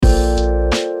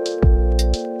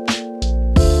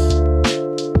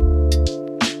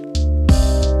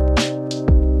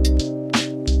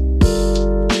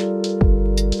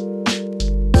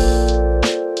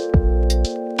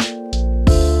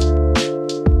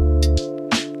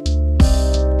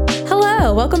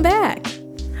Hello, welcome back.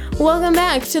 Welcome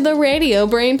back to the Radio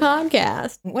Brain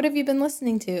Podcast. What have you been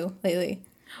listening to lately?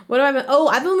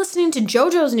 I've been listening to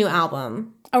JoJo's new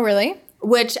album. Oh, really?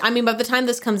 Which, I mean, by the time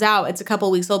this comes out, it's a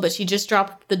couple weeks old, but she just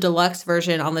dropped the deluxe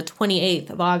version on the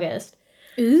 28th of August.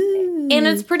 Ooh. And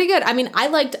it's pretty good. I mean, I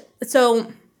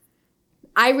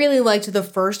really liked the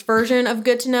first version of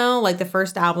Good to Know, like the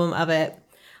first album of it,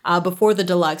 before the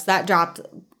deluxe. That dropped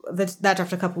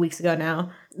a couple weeks ago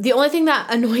now. The only thing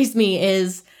that annoys me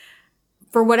is,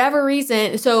 for whatever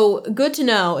reason, so Good to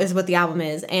Know is what the album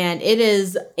is, and it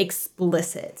is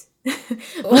explicit.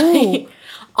 Like,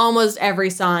 almost every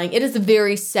song. It is a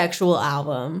very sexual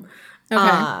album.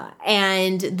 Okay.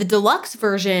 And the deluxe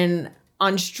version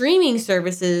on streaming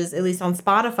services, at least on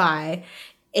Spotify,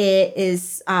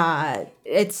 it's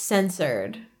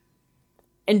censored.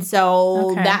 And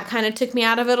so that kind of took me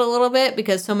out of it a little bit,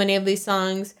 because so many of these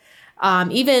songs,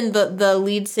 even the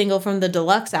lead single from the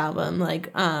deluxe album, like,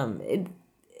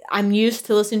 I'm used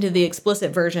to listening to the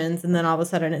explicit versions, and then all of a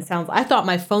sudden I thought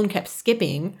my phone kept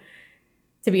skipping,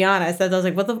 to be honest. I was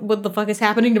like, what the fuck is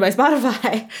happening to my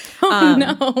Spotify? Oh,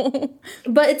 no.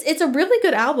 But it's a really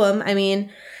good album. I mean,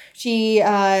 she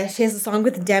has a song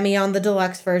with Demi on the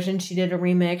deluxe version. She did a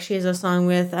remix. She has a song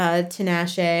with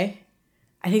Tinashe.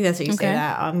 I think that's how you say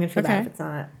that. I'm going to feel bad if it's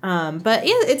not. But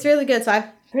yeah, it's really good. So I've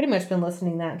pretty much been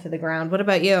listening that to the ground. What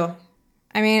about you?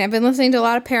 I mean, I've been listening to a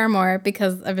lot of Paramore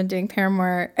because I've been doing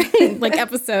Paramore like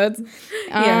episodes.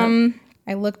 I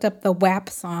looked up the WAP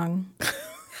song.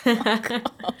 Oh,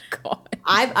 God.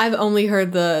 I've only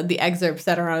heard the excerpts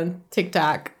that are on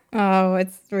TikTok. Oh,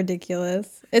 it's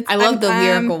ridiculous. I love the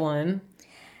lyrical one.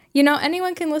 You know,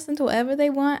 anyone can listen to whatever they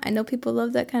want. I know people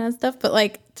love that kind of stuff, but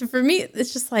like for me,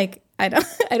 it's just like I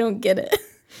don't get it.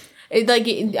 Like,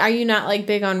 are you not like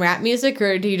big on rap music,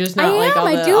 or do you just not like all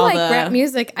the? I do like rap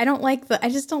music. I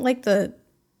just don't like the.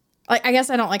 Like, I guess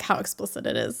I don't like how explicit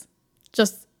it is.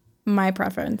 Just my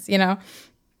preference, you know.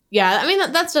 Yeah, I mean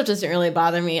that stuff doesn't really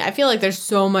bother me. I feel like there's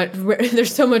so much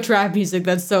rap music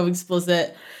that's so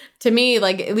explicit. To me,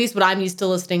 like, at least what I'm used to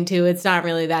listening to, it's not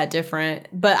really that different.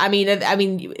 But I mean,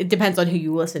 it depends on who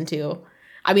you listen to.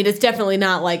 I mean, it's definitely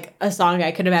not like a song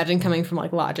I could imagine coming from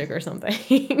like Logic or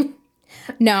something.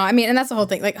 No, I mean, and that's the whole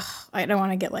thing. Like, I don't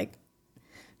want to get like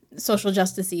social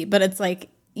justice-y, but it's like,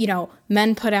 you know,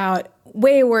 men put out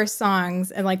way worse songs,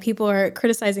 and like people are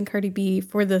criticizing Cardi B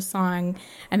for this song,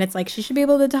 and it's like she should be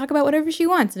able to talk about whatever she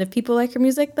wants, and if people like her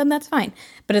music, then that's fine.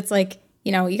 But it's like,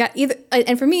 you know, you got either,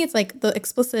 and for me, it's like the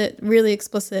explicit, really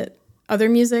explicit other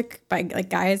music by like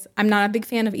guys. I'm not a big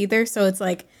fan of either, so it's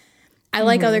like I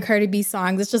like other Cardi B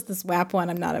songs. It's just this WAP one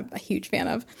I'm not a huge fan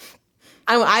of.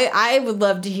 I would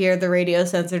love to hear the radio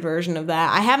censored version of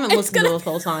that. I haven't listened to the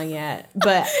full song yet,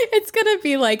 but it's gonna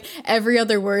be like every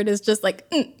other word is just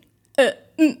like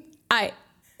I.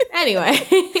 Anyway,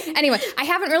 I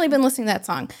haven't really been listening to that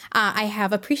song. I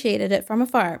have appreciated it from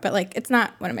afar, but like it's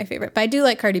not one of my favorite. But I do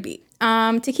like Cardi B.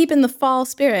 To keep in the fall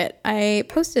spirit, I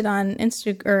posted on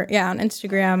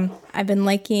Instagram. I've been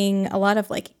liking a lot of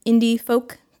like indie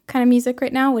folk kind of music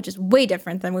right now, which is way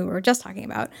different than we were just talking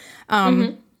about.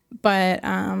 But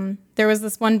there was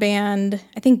this one band,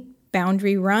 I think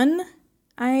Boundary Run,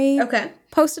 I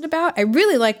posted about. I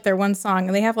really liked their one song,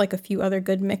 and they have like a few other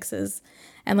good mixes.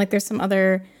 And like there's some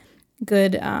other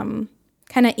good kind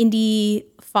of indie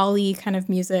folly kind of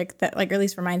music that like at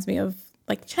least reminds me of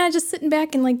like kind of just sitting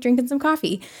back and like drinking some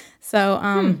coffee.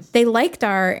 So they liked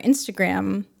our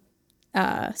Instagram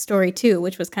story too,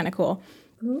 which was kind of cool.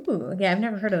 Ooh, yeah, I've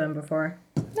never heard of them before.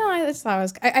 No, I just thought it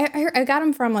was. I got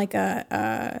them from like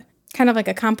a kind of like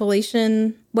a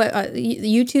compilation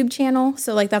YouTube channel.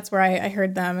 So like that's where I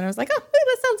heard them, and I was like, oh,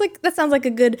 that sounds like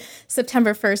a good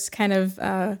September 1st kind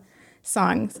of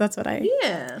song. So that's what I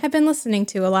have been listening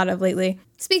to a lot of lately.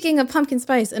 Speaking of pumpkin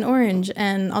spice and orange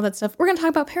and all that stuff, we're gonna talk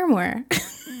about Paramore.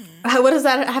 What does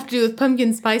that have to do with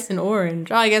pumpkin spice and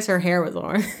orange? Oh, I guess her hair was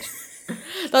orange.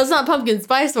 That's not pumpkin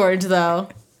spice orange though.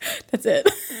 That's it.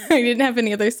 I didn't have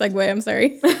any other segue. I'm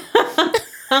sorry.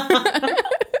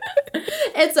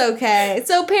 It's okay.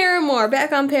 So Paramore,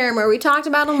 back on Paramore. We talked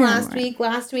about them last week.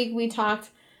 Last week we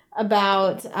talked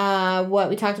about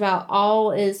what we talked about.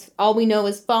 All We Know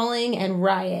Is Falling and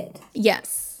Riot.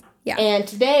 Yes. Yeah. And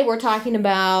today we're talking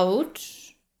about.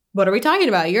 What are we talking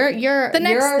about? You're the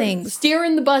next things.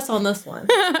 Steering the bus on this one.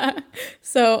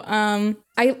 So I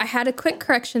had a quick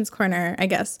corrections corner, I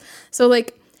guess. So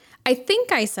like. I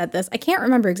think I said this. I can't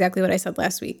remember exactly what I said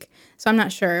last week, so I'm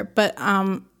not sure. But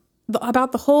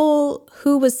about the whole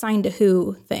who was signed to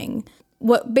who thing.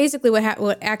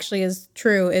 what actually is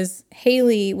true is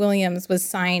Hayley Williams was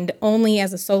signed only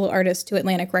as a solo artist to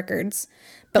Atlantic Records,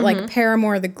 but like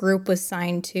Paramore, the group, was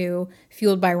signed to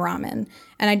Fueled by Ramen.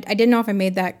 And I didn't know if I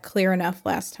made that clear enough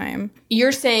last time.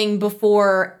 You're saying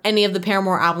before any of the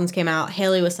Paramore albums came out,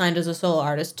 Hayley was signed as a solo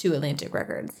artist to Atlantic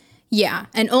Records. Yeah,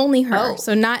 and only her. Oh,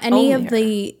 so not any of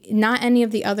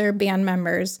the other band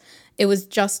members. It was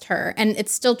just her. And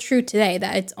it's still true today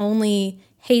that it's only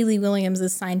Hayley Williams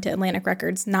is signed to Atlantic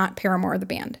Records, not Paramore the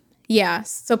band. Yeah.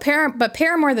 So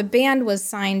Paramore the band was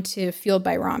signed to Fueled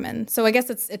by Ramen. So I guess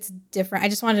it's different. I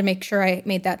just wanted to make sure I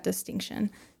made that distinction.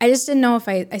 I just didn't know if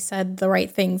I said the right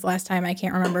things last time. I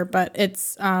can't remember, but it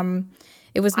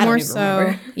was more so.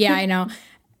 Remember. Yeah, I know.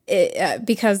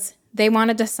 Because they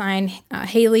wanted to sign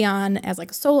Hayley on as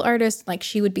like a solo artist. Like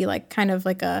she would be like kind of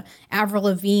like a Avril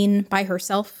Lavigne by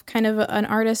herself kind of an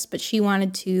artist, but she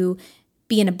wanted to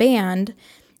be in a band.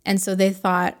 And so they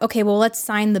thought, okay, well, let's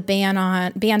sign the band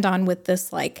on with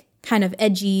this like kind of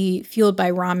edgy Fueled by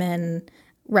Ramen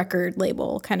record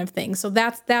label kind of thing. So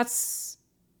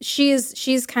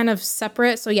she's kind of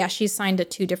separate. So yeah, she's signed to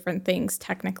two different things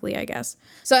technically, I guess.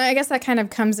 So I guess that kind of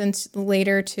comes into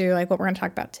later to like what we're going to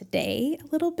talk about today a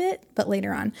little bit, but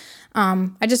later on.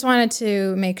 I just wanted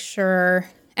to make sure.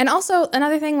 And also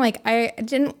another thing, like I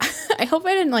hope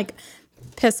I didn't like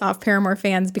piss off Paramore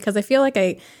fans, because I feel like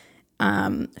I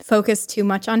focused too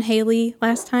much on Hayley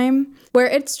last time, where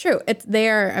it's true. They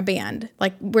are a band.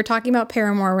 Like we're talking about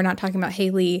Paramore. We're not talking about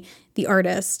Hayley, the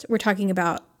artist. We're talking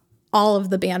about all of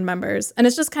the band members. And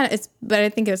it's just but I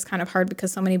think it's kind of hard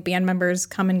because so many band members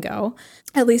come and go,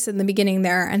 at least in the beginning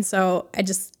there. And so I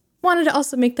just wanted to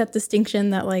also make that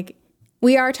distinction that like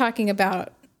we are talking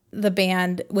about the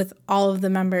band with all of the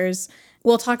members.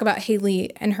 We'll talk about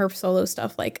Hayley and her solo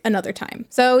stuff like another time.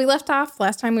 So we left off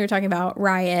last time we were talking about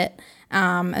Riot,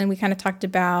 and we kind of talked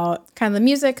about kind of the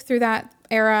music through that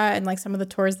era and like some of the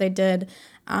tours they did.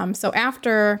 So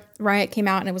after Riot came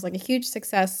out and it was like a huge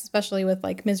success, especially with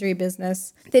like Misery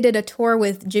Business, they did a tour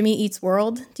with Jimmy Eats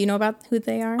World. Do you know about who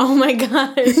they are? Oh my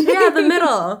gosh. Yeah, The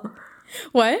Middle.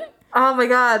 What? Oh my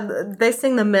God. They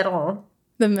sing The Middle.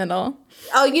 The Middle.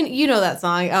 Oh, you know that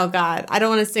song. Oh God. I don't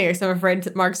want to sing it, so I'm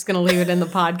afraid Mark's going to leave it in the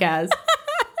podcast.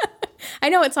 I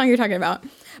know what song you're talking about.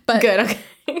 But good,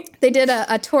 okay. They did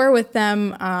a tour with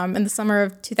them in the summer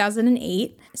of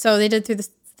 2008. So they did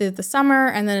through the summer,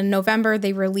 and then in November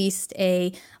they released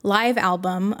a live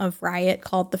album of Riot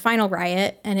called The Final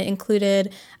Riot, and it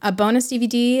included a bonus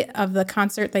DVD of the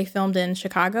concert they filmed in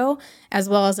Chicago, as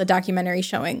well as a documentary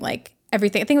showing like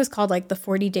everything. I think it was called like The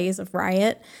 40 Days of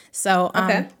Riot. So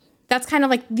that's kind of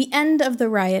like the end of the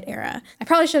Riot era. I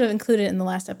probably should have included it in the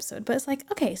last episode, but it's like,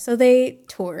 okay, so they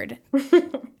toured.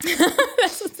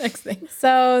 That's the next thing.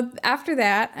 So after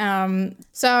that,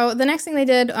 so the next thing they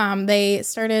did, they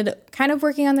started kind of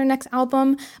working on their next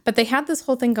album, but they had this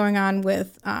whole thing going on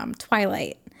with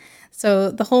Twilight.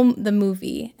 So the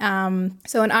movie.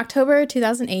 So in October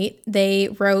 2008, they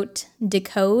wrote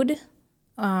Decode,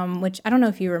 which I don't know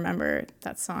if you remember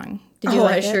that song. Did you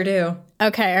like it? I sure do.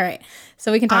 Okay, all right.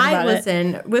 So we can talk about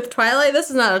it. With Twilight,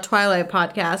 this is not a Twilight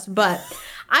podcast, but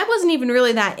I wasn't even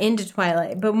really that into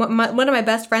Twilight, but one of my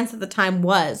best friends at the time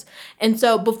was. And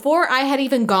so before I had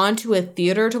even gone to a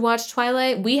theater to watch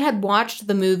Twilight, we had watched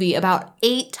the movie about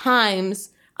 8 times,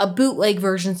 a bootleg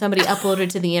version somebody uploaded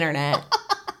to the internet.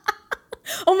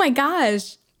 Oh my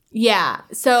gosh. Yeah.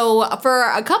 So for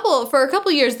a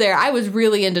couple years there, I was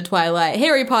really into Twilight.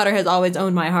 Harry Potter has always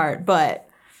owned my heart, but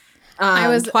I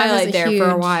was there for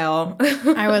a while.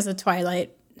 I was a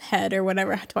Twilight head or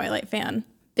whatever, Twilight fan.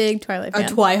 Big Twilight fan. A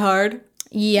Twihard?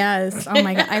 Yes. Oh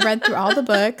my God. I read through all the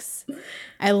books.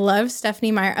 I love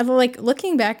Stephenie Meyer. Like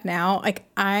looking back now, like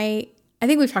I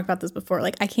think we've talked about this before.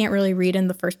 Like I can't really read in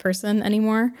the first person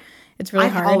anymore. It's really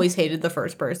hard. I've always hated the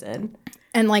first person.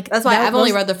 And like that's why I've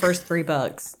only read the first 3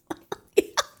 books. You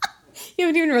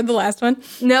haven't even read the last one?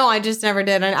 No, I just never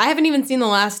did. And I haven't even seen the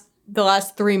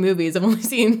last 3 movies. I've only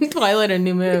seen Twilight and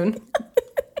New Moon.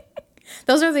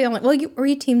 Those are the only. Well, were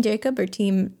you Team Jacob or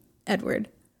Team Edward?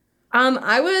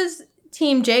 I was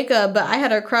Team Jacob, but I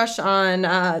had a crush on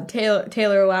Taylor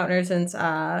Lautner since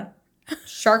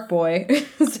Shark Boy,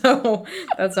 so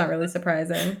that's not really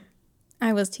surprising.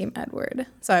 I was Team Edward,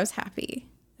 so I was happy.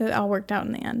 It all worked out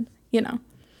in the end, you know.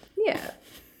 Yeah.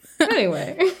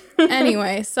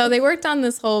 Anyway, so they worked on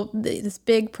this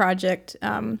big project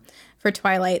for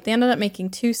Twilight. They ended up making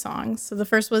 2 songs. So the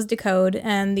first was Decode,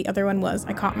 and the other one was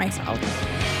I Caught Myself.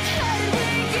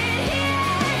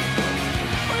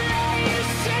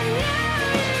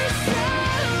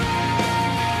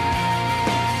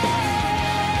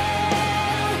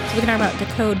 So we can talk about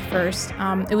Decode first.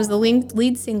 It was the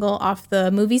lead single off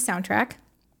the movie soundtrack,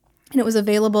 and it was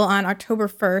available on October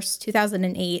 1st,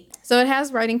 2008. So it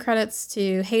has writing credits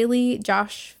to Haley,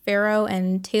 Josh Farro,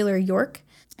 and Taylor York.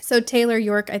 So Taylor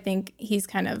York, I think he's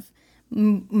kind of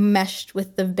meshed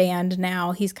with the band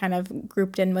now. He's kind of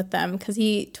grouped in with them because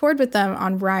he toured with them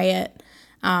on Riot,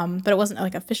 but it wasn't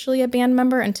like officially a band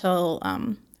member until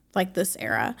like this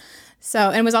era. So,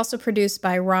 and it was also produced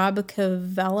by Rob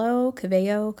Cavallo,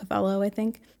 I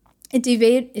think. It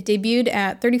debuted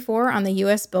at 34 on the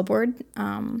U.S. Billboard,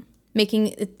 making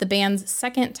it the band's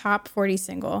second top 40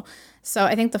 single. So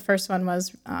I think the first one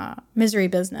was Misery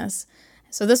Business.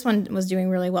 So this one was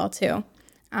doing really well too.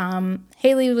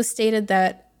 Haley was stated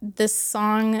that this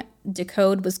song,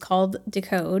 Decode, was called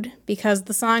Decode because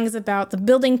the song is about the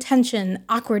building tension,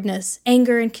 awkwardness,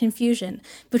 anger, and confusion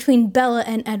between Bella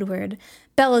and Edward.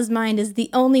 Bella's mind is the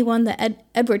only one that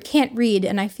Edward can't read,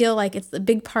 and I feel like it's the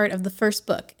big part of the first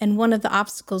book and one of the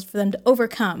obstacles for them to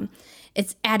overcome.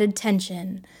 It's added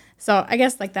tension. So I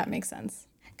guess like that makes sense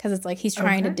because it's like he's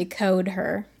trying to decode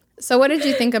her. So what did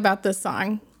you think about this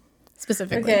song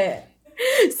specifically? Okay.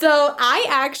 So I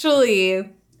actually,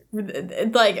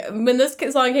 like, when this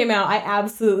song came out, I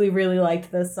absolutely really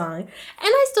liked this song. And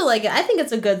I still like it. I think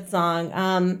it's a good song.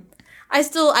 I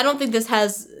don't think this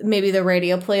has maybe the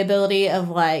radio playability of,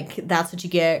 like, That's What You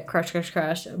Get, Crush, Crush,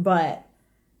 Crush. But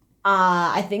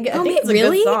I think it's a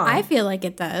good song. I feel like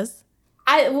it does.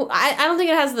 I don't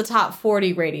think it has the top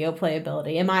 40 radio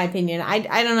playability, in my opinion.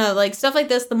 I don't know. Like, stuff like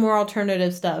this, the more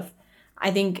alternative stuff,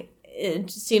 I think it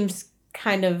just seems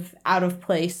kind of out of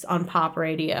place on pop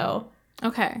radio.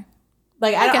 Okay.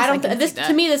 Like I don't this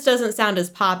to me this doesn't sound as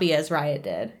poppy as Riot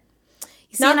did.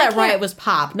 Not that Riot was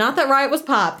pop,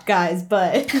 guys,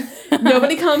 but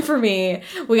nobody come for me.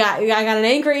 I got an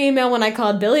angry email when I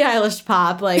called Billie Eilish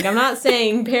pop. Like, I'm not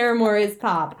saying Paramore is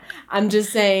pop. I'm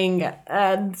just saying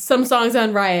some songs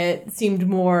on Riot seemed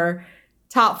more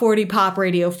top 40 pop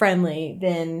radio friendly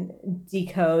than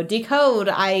Decode. Decode,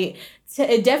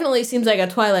 it definitely seems like a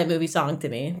Twilight movie song to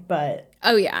me, but...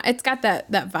 Oh, yeah. It's got that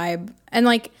vibe. And,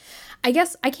 like, I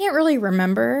guess I can't really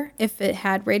remember if it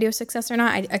had radio success or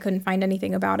not. I couldn't find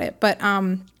anything about it. But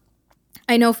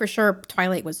I know for sure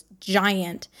Twilight was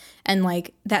giant. And,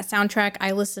 like, that soundtrack,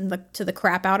 I listened to the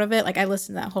crap out of it. Like, I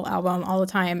listened to that whole album all the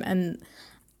time. And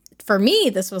for me,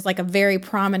 this was, like, a very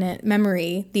prominent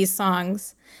memory, these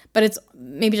songs. But it's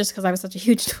maybe just because I was such a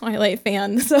huge Twilight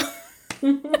fan, so...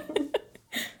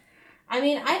 I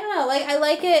mean, I don't know. Like, I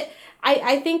like it.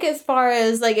 I think as far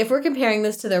as, like, if we're comparing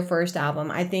this to their first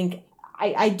album, I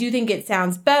do think it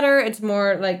sounds better. It's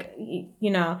more, like,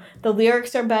 you know, the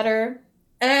lyrics are better.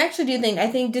 And I actually do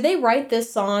think, did they write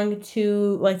this song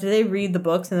to, like, did they read the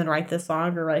books and then write this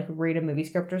song or, like, read a movie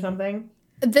script or something?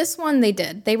 This one they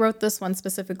did. They wrote this one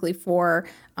specifically for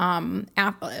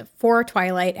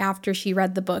Twilight after she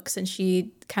read the books and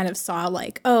she kind of saw,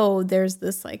 like, oh, there's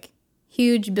this, like,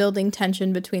 huge building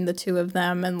tension between the two of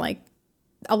them, and like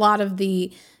a lot of the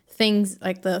things,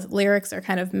 like the lyrics are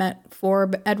kind of meant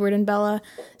for Edward and Bella.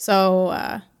 So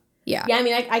yeah. I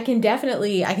mean, I can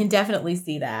definitely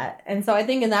see that, and so I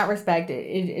think in that respect,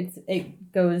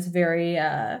 it goes very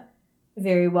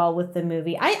very well with the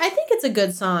movie. I think it's a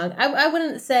good song. I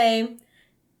wouldn't say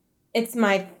it's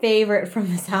my favorite from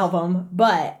this album,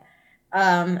 but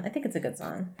I think it's a good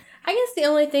song. I guess the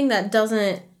only thing that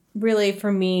doesn't really,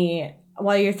 for me,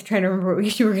 while you're trying to remember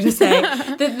what you were going to say,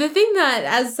 the thing that,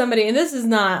 as somebody, and this is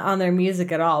not on their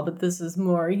music at all, but this is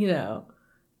more, you know,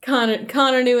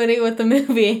 continuity with the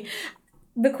movie.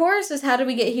 The chorus is, "How did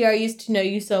we get here? I used to know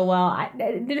you so well."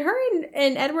 Did her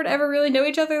and Edward ever really know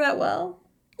each other that well?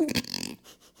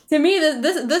 To me,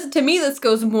 this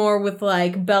goes more with,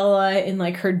 like, Bella and,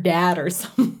 like, her dad or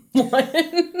someone.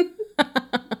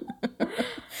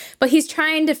 But he's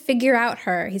trying to figure out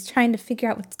her. He's trying to figure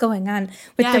out what's going on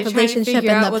with the relationship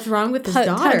and what's wrong with his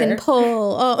daughter. Tug and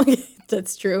pull. Oh,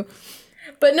 that's true.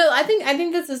 But no, I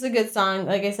think this is a good song.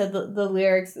 Like I said, the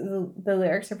lyrics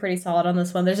are pretty solid on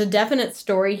this one. There's a definite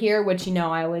story here, which, you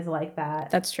know, I always like that.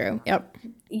 That's true. Yep.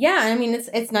 Yeah, I mean,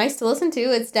 it's nice to listen to.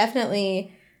 It's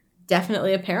definitely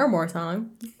a Paramore song.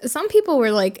 Some people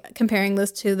were, like, comparing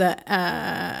this to the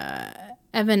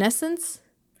Evanescence.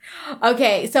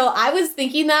 Okay, so I was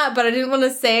thinking that, but I didn't want to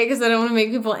say it because I don't want to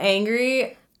make people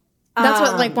angry. That's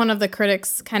what, like, one of the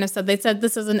critics kind of said. They said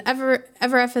this is an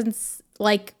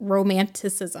Evanescence-like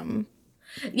romanticism.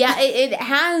 Yeah, it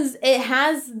has,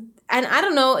 and I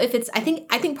don't know if it's. I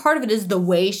think part of it is the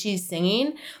way she's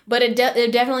singing, but it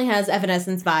definitely has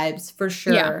Evanescence vibes for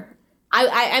sure. Yeah.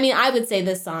 I mean, I would say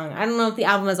this song. I don't know if the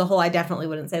album as a whole, I definitely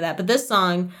wouldn't say that, but this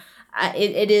song,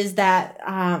 it is that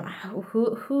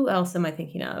who else am I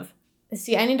thinking of?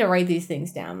 See, I need to write these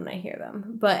things down when I hear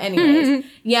them. But anyways,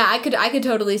 yeah, I could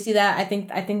totally see that. I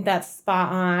think that's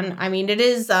spot on. I mean, it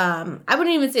is I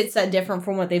wouldn't even say it's that different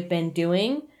from what they've been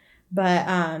doing, but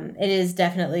it is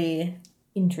definitely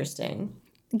interesting.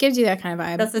 It gives you that kind of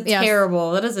vibe. That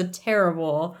is a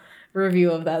terrible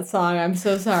review of that song. I'm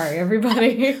so sorry,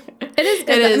 everybody. It is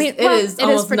good. It is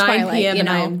almost 9 Twilight, p.m. and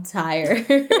I'm tired.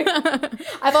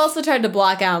 I've also tried to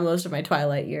block out most of my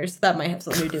Twilight years. So that might have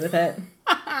something to do with it.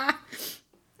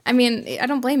 I mean, I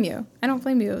don't blame you. I don't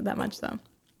blame you that much, though.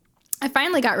 I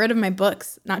finally got rid of my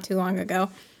books not too long ago.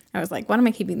 I was like, what am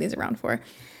I keeping these around for?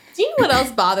 Do you know what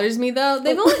else bothers me, though?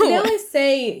 They only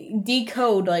say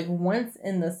decode, like, once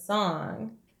in the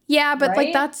song. Yeah, but,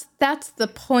 right? Like, that's the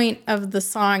point of the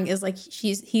song is, like,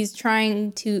 he's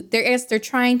trying to... They're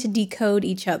trying to decode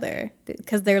each other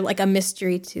because they're, like, a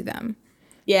mystery to them.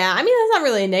 Yeah, I mean, that's not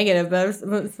really a negative, but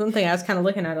it's one thing I was kind of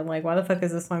looking at. I'm like, why the fuck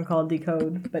is this song called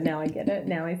Decode? But now I get it.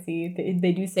 Now I see.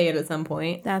 They do say it at some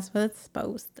point. That's what it's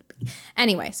supposed to be.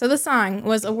 Anyway, so the song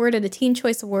was awarded a Teen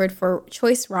Choice Award for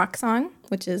Choice Rock Song,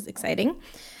 which is exciting.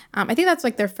 I think that's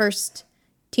like their first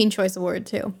Teen Choice Award,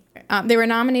 too. They were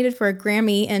nominated for a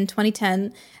Grammy in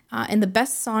 2010 in the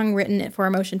Best Song Written for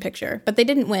a Motion Picture, but they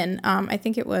didn't win. I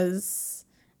think it was...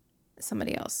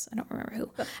 somebody else. I don't remember who.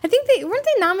 I think weren't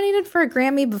they nominated for a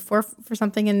Grammy before for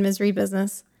something in Misery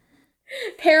Business?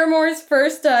 Paramore's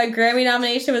first Grammy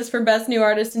nomination was for Best New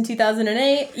Artist in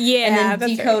 2008. Yeah, and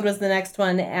then Decode was the next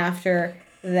one after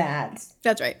that.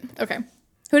 That's right. Okay.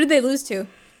 Who did they lose to?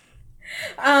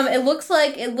 It looks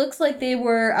like they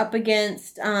were up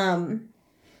against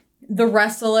The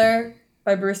Wrestler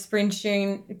by Bruce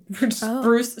Springsteen. Bruce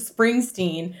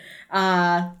Springsteen.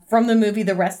 From the movie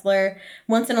The Wrestler,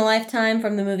 Once in a Lifetime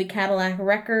from the movie Cadillac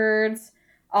Records,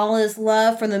 All Is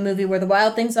Love from the movie Where the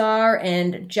Wild Things Are,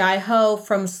 and Jai Ho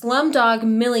from Slumdog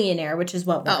Millionaire, which is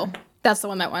what won. Oh, that's the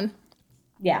one that won.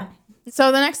 Yeah.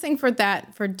 So the next thing for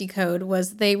Decode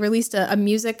was they released a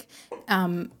music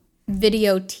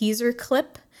video teaser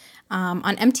clip on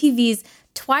MTV's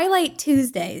Twilight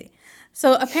Tuesday.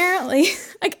 So apparently,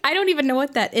 like, I don't even know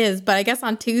what that is, but I guess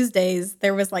on Tuesdays,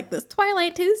 there was like this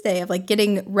Twilight Tuesday of like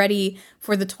getting ready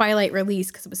for the Twilight release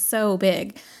because it was so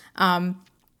big.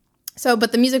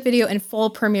 But the music video in full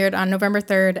premiered on November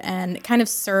 3rd and it kind of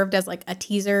served as like a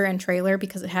teaser and trailer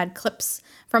because it had clips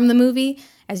from the movie,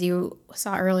 as you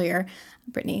saw earlier,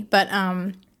 Brittany. But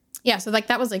so like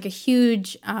that was like a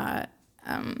huge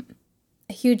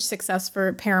success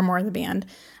for Paramore, the band.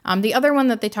 The other one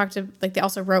that they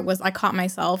also wrote was I Caught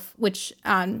Myself, which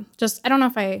I don't know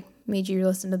if I made you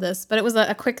listen to this, but it was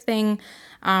a quick thing.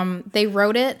 They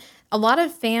wrote it. A lot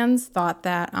of fans thought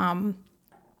that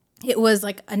it was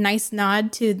like a nice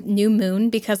nod to New Moon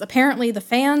because apparently the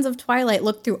fans of Twilight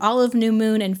looked through all of New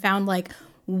Moon and found like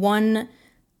one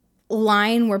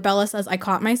line where Bella says, I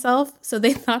caught myself. So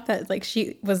they thought that like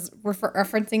she was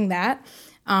referencing that.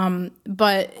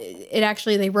 But it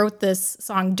actually, they wrote this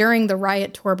song during the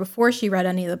Riot tour before she read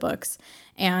any of the books.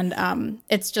 And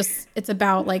it's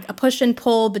about like a push and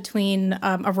pull between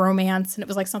a romance. And it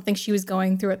was like something she was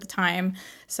going through at the time.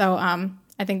 So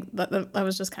I think that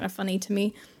was just kind of funny to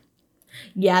me.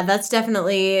 Yeah, that's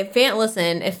definitely...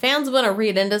 Listen, if fans want to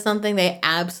read into something, they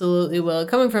absolutely will.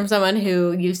 Coming from someone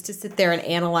who used to sit there and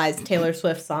analyze Taylor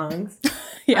Swift songs.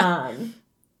 Yeah.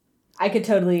 I could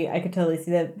totally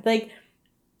see that. Like...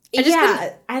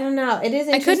 I don't know. It is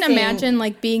interesting. I couldn't imagine,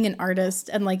 like, being an artist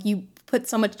and, like, you put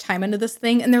so much time into this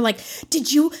thing and they're like, did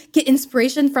you get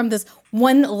inspiration from this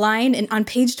one line on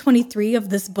page 23 of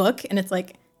this book? And it's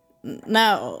like,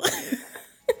 no.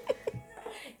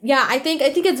 Yeah, I think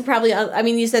it's probably, I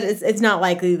mean, you said it's not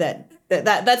likely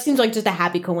that seems like just a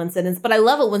happy coincidence, but I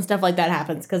love it when stuff like that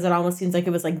happens because it almost seems like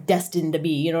it was, like, destined to be,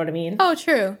 you know what I mean? Oh,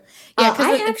 true. Yeah,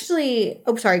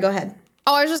 because sorry, go ahead.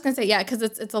 Oh, I was just going to say, yeah, because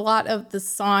it's a lot of the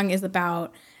song is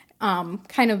about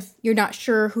kind of you're not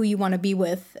sure who you want to be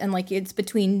with. And, like, it's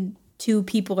between two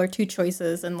people or two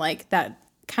choices. And, like, that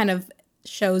kind of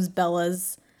shows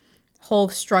Bella's whole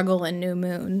struggle in New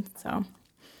Moon. So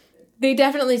they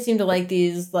definitely seem to like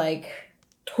these, like,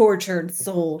 tortured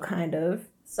soul kind of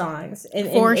songs. And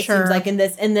For it sure. seems like in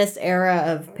this era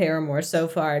of Paramore so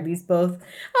far, they're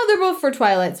both for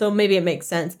Twilight, so maybe it makes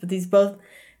sense. But these both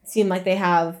seem like they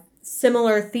have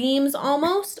similar themes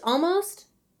almost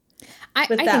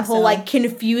with that whole like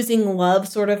confusing love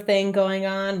sort of thing going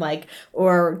on, like,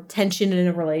 or tension in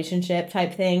a relationship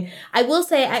type thing. I will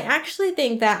say I actually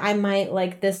think that I might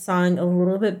like this song a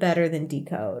little bit better than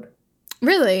Decode.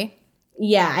 Really?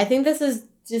 Yeah, I think this is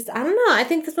just, I don't know, I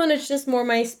think this one is just more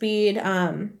my speed.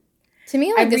 To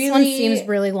me, like, this one seems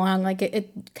really long. Like,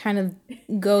 it kind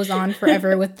of goes on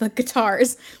forever with the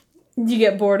guitars. Do you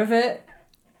get bored of it?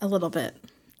 A little bit,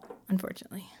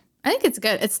 unfortunately. I think it's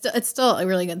good. It's still a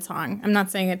really good song. I'm not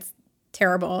saying it's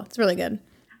terrible. It's really good.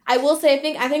 I will say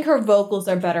I think her vocals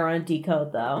are better on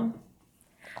Decode though.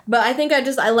 But I think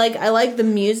I like the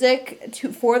music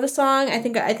for the song. I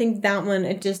think that one,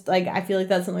 it just, like, I feel like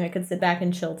that's something I could sit back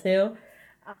and chill to.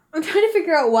 I'm trying to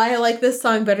figure out why I like this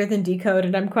song better than Decode,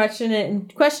 and I'm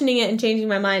questioning it and changing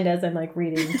my mind as I'm, like,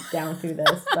 reading down through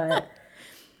this. But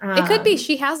it could be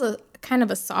she has a kind of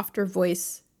a softer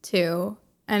voice too,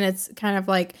 and it's kind of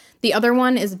like the other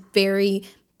one is very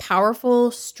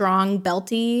powerful, strong,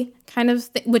 belty kind of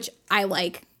thing, which I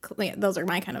like. Those are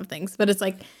my kind of things. But it's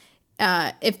like,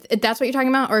 if that's what you're talking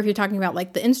about, or if you're talking about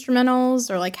like the instrumentals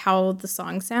or like how the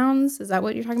song sounds, is that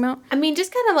what you're talking about? I mean,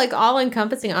 just kind of like all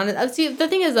encompassing on it. See, the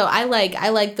thing is though, I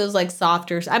like those like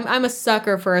softer. I'm a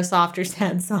sucker for a softer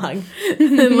sad song.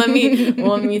 let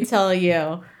me tell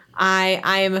you, I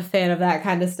am a fan of that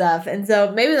kind of stuff, and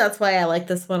so maybe that's why I like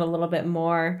this one a little bit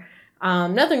more.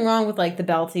 Nothing wrong with like the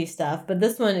belty stuff, but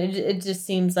this one, it just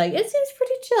seems like it seems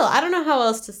pretty chill. I don't know how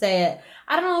else to say it.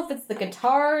 I don't know if it's the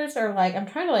guitars or like I'm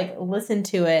trying to like listen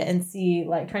to it and see,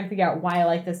 like, trying to figure out why I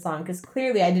like this song, because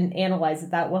clearly I didn't analyze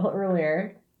it that well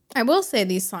earlier. I will say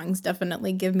these songs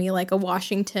definitely give me like a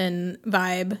Washington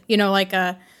vibe, you know, like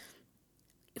a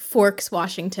Forks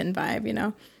Washington vibe, you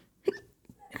know.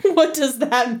 What does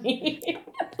that mean?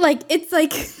 Like, it's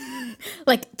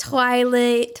like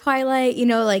Twilight, you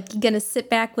know, like you're gonna sit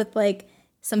back with like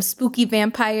some spooky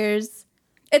vampires.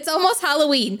 It's almost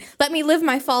Halloween. Let me live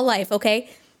my fall life, okay?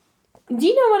 Do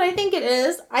you know what I think it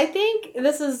is? I think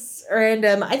this is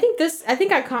random. I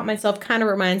think I caught myself kind of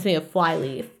reminds me of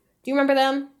Flyleaf. Do you remember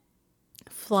them?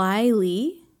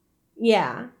 Flyleaf?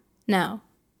 Yeah. No.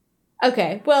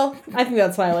 Okay, well, I think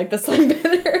that's why I like this song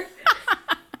better.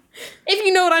 If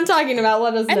you know what I'm talking about,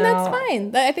 let us know. And that's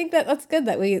fine. I think that's good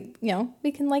that we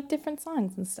can like different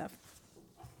songs and stuff.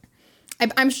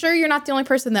 I'm sure you're not the only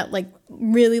person that like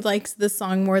really likes this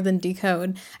song more than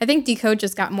Decode. I think Decode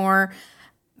just got more,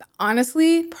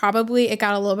 honestly, probably it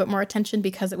got a little bit more attention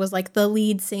because it was like the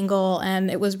lead single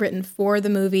and it was written for the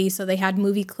movie, so they had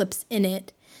movie clips in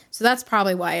it. So that's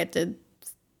probably why it did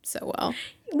so well.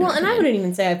 Well, and I wouldn't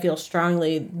even say I feel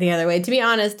strongly the other way. To be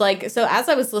honest, like, so as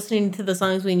I was listening to the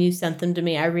songs when you sent them to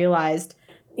me, I realized,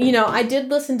 you know, I did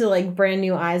listen to like Brand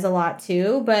New Eyes a lot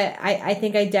too, but I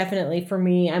think I'm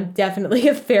definitely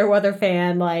a Fairweather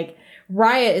fan. Like,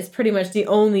 Riot is pretty much the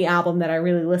only album that I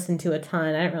really listened to a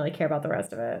ton. I didn't really care about the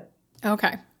rest of it.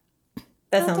 Okay.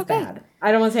 That sounds bad.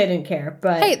 I don't want to say I didn't care,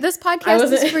 but hey, this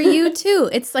podcast is for you too.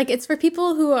 It's like, it's for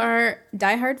people who are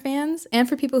diehard fans and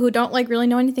for people who don't like really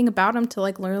know anything about them to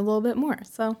like learn a little bit more.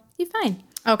 So you're fine.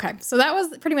 Okay, so that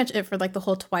was pretty much it for like the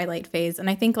whole Twilight phase, and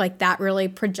I think like that really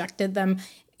projected them.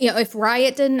 You know, if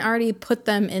Riot didn't already put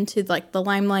them into like the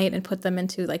limelight and put them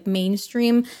into like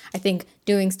mainstream, I think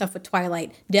doing stuff with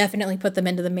Twilight definitely put them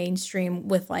into the mainstream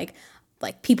with like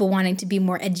people wanting to be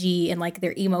more edgy and like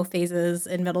their emo phases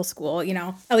in middle school, you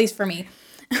know, at least for me.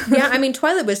 Yeah, I mean,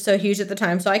 Twilight was so huge at the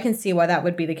time, so I can see why that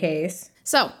would be the case.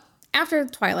 So after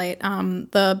Twilight,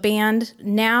 the band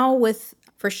now with,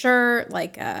 for sure,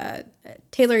 like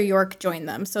Taylor York joined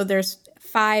them. So there's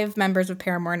 5 members of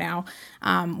Paramore now.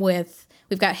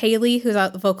 We've got Haley, who's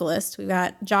the vocalist. We've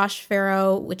got Josh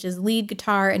Farrow, which is lead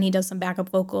guitar, and he does some backup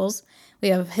vocals. We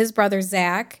have his brother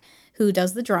Zach, who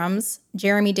does the drums,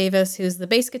 Jeremy Davis, who's the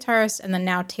bass guitarist, and then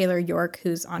now Taylor York,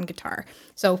 who's on guitar.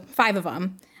 So 5 of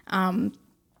them.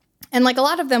 And like a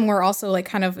lot of them were also like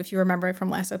kind of, if you remember from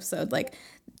last episode, like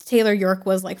Taylor York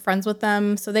was like friends with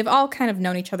them. So they've all kind of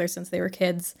known each other since they were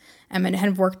kids and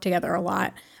have worked together a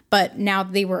lot. But now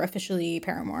they were officially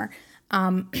Paramore.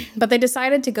 But they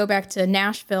decided to go back to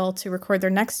Nashville to record their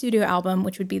next studio album,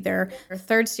 which would be their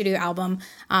 3rd studio album,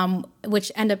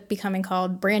 which ended up becoming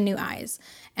called Brand New Eyes.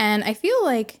 And I feel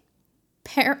like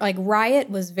Riot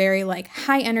was very like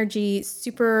high energy,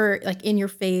 super like in your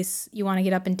face. You want to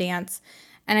get up and dance.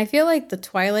 And I feel like the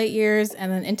Twilight years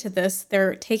and then into this,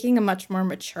 they're taking a much more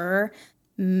mature,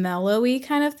 mellow-y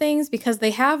kind of things because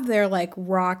they have their like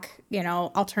rock, you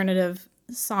know, alternative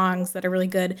songs that are really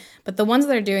good. But the ones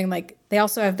that are doing like, they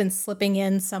also have been slipping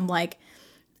in some like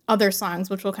other songs,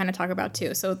 which we'll kind of talk about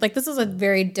too. So like this is a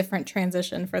very different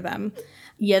transition for them.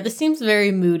 Yeah, this seems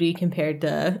very moody compared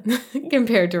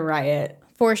to Riot.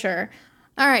 For sure.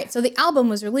 All right, so the album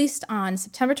was released on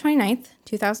September 29th,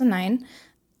 2009.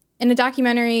 In a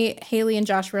documentary, Haley and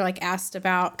Josh were like asked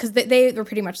about, because they were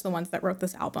pretty much the ones that wrote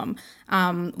this album,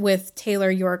 with Taylor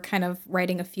York kind of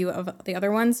writing a few of the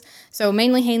other ones. So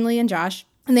mainly Haley and Josh.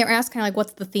 And they were asked kind of like,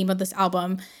 what's the theme of this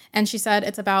album? And she said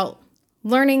it's about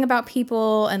learning about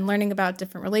people and learning about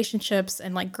different relationships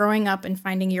and like growing up and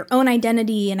finding your own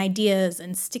identity and ideas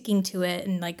and sticking to it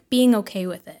and like being okay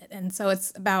with it. And so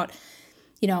it's about,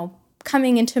 you know,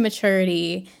 coming into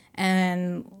maturity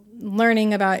and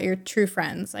learning about your true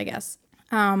friends, I guess.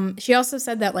 She also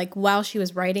said that like while she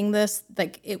was writing this,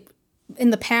 like in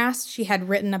the past, she had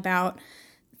written about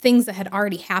things that had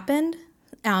already happened,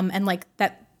 and like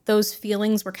that those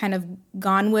feelings were kind of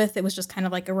gone with. It was just kind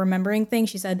of like a remembering thing.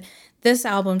 She said this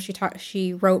album,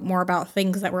 she wrote more about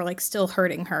things that were like still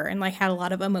hurting her and like had a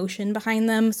lot of emotion behind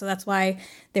them. So that's why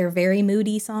they're very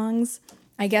moody songs,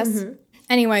 I guess. Mm-hmm.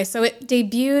 Anyway, so it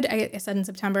debuted, I said in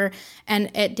September,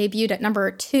 and it debuted at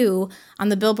number 2 on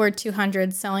the Billboard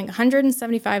 200, selling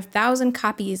 175,000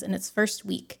 copies in its first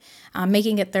week,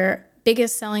 making it their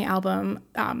biggest selling album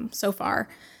so far.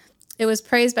 It was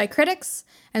praised by critics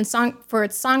and for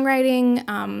its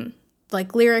songwriting,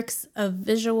 like lyrics of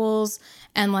visuals,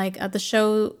 and like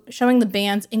showing the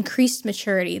band's increased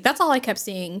maturity. That's all I kept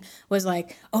seeing was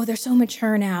like, oh, they're so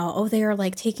mature now. Oh, they are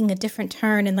like taking a different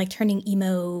turn and like turning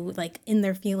emo, like in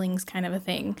their feelings kind of a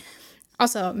thing.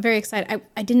 Also, I'm very excited.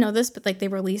 I didn't know this, but like they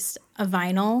released a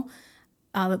vinyl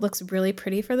that looks really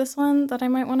pretty for this one that I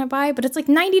might want to buy, but it's like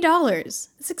 $90.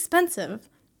 It's expensive.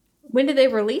 When did they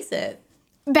release it?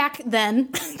 Back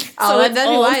then. So that's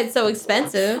why it's so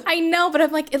expensive. I know, but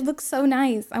I'm like, it looks so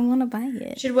nice. I want to buy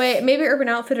it. Should wait. Maybe Urban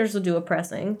Outfitters will do a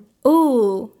pressing.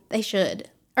 Ooh, they should.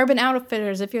 Urban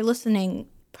Outfitters, if you're listening,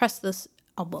 press this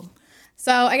album.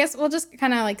 So I guess we'll just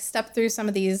kind of like step through some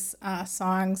of these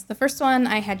songs. The first one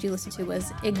I had you listen to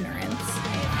was Ignorance.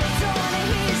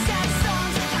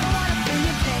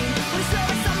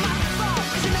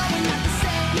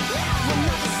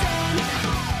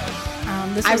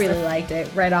 I really liked it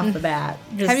right off the bat.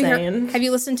 Just saying. Have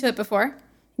you listened to it before?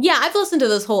 Yeah, I've listened to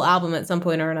this whole album at some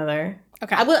point or another.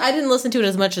 Okay. I didn't listen to it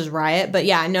as much as Riot, but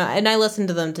yeah, no, and I listened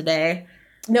to them today.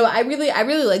 No, I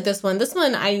really like this one. This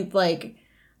one I like.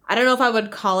 I don't know if I would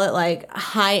call it like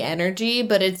high energy,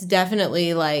 but it's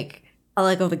definitely like I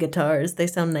like all the guitars. They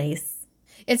sound nice.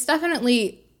 It's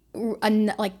definitely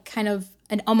like kind of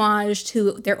an homage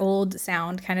to their old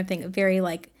sound kind of thing. Very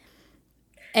like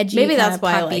edgy. Maybe that's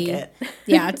why poppy. I like it.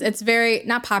 Yeah, it's very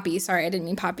not poppy. Sorry, I didn't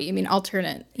mean poppy. I mean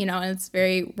alternate. You know, and it's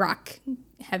very rock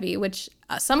heavy. Which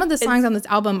some of the songs on this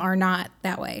album are not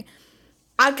that way.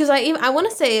 Because I want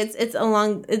to say it's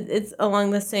along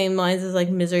the same lines as like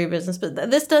Misery Business, but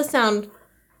this does sound.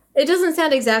 It doesn't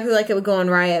sound exactly like it would go on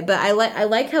Riot, but I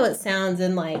like how it sounds,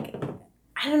 and like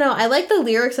I don't know, I like the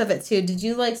lyrics of it too. Did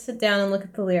you like sit down and look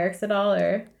at the lyrics at all,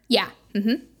 or? Yeah.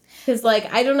 Mm-hmm. Because,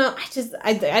 like, I don't know.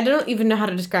 I don't even know how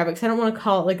to describe it because I don't want to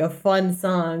call it, like, a fun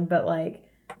song. But, like...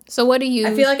 So what do you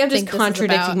I feel like I'm just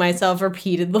contradicting myself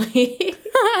repeatedly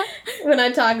when I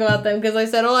talk about them. Because I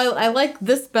said, I like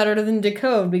this better than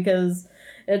Decode because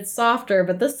it's softer.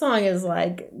 But this song is,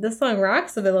 like... This song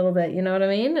rocks a little bit. You know what I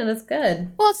mean? And it's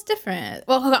good. Well, it's different.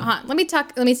 Well, hold on. Let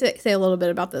me say a little bit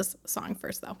about this song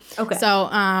first, though. Okay. So,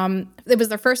 it was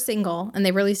their first single, and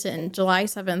they released it in July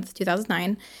 7th,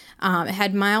 2009. It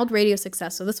had mild radio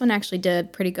success, so this one actually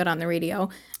did pretty good on the radio.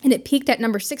 And it peaked at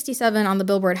number 67 on the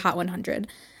Billboard Hot 100.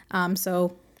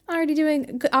 So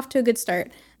already off to a good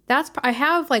start. I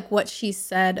have, like, what she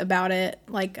said about it,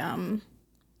 like,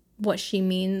 what she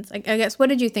means. Like, I guess, what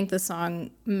did you think the song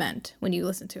meant when you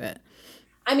listened to it?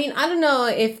 I mean, I don't know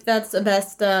if that's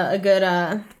a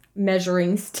good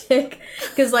measuring stick,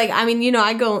 because like I mean, you know,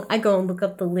 I go and look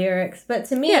up the lyrics, but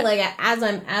to me, like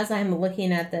as I'm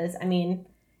looking at this, I mean,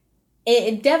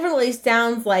 it definitely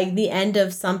sounds like the end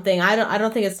of something. I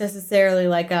don't think it's necessarily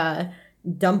like a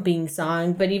dumping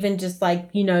song, but even just like,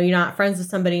 you know, you're not friends with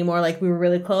somebody anymore. Like we were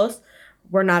really close,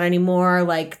 we're not anymore.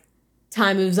 Like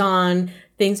time moves on.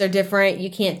 Things are different. You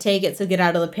can't take it, so get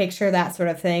out of the picture, that sort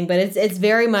of thing. But it's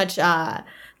very much,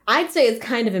 I'd say it's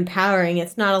kind of empowering.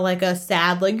 It's not like a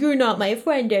sad, like, you're not my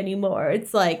friend anymore.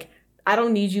 It's like, I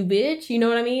don't need you, bitch. You know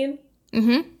what I mean?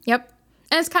 Mm-hmm. Yep.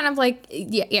 And it's kind of like,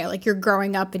 yeah, like you're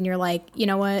growing up and you're like, you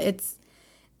know what,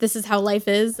 this is how life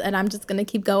is, and I'm just going to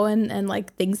keep going, and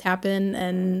like things happen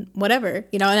and whatever,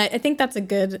 you know? And I think that's a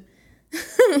good,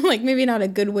 like maybe not a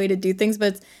good way to do things,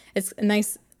 but it's a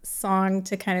nice song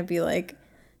to kind of be like,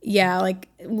 yeah, like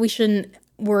we shouldn't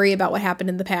worry about what happened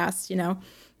in the past, you know?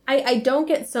 I don't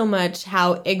get so much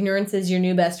how ignorance is your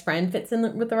new best friend fits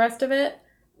in with the rest of it.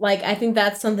 Like, I think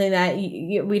that's something that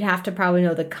we'd have to probably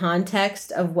know the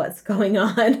context of what's going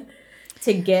on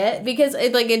to get. Because,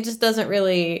 it just doesn't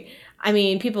really... I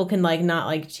mean, people can, like, not,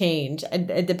 like, change.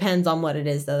 It depends on what it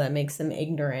is, though, that makes them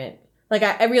ignorant. Like,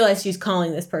 I realize she's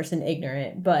calling this person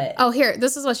ignorant, but... Oh, here,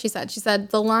 this is what she said. She said,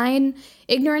 the line,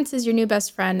 ignorance is your new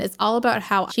best friend. It's all about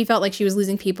how she felt like she was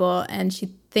losing people, and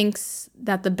she thinks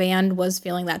that the band was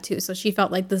feeling that too. So she felt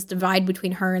like this divide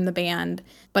between her and the band,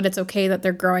 but it's okay that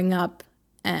they're growing up.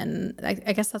 And I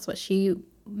guess that's what she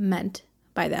meant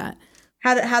by that.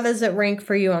 How does it rank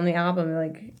for you on the album?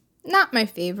 Like, not my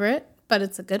favorite, but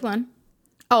it's a good one.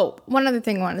 Oh, one other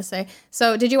thing I wanted to say.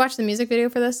 So did you watch the music video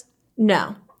for this?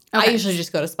 No. Okay. I usually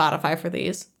just go to Spotify for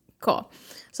these. Cool.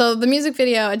 So the music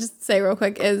video, I just say real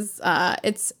quick, is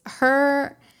it's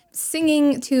her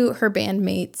singing to her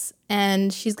bandmates,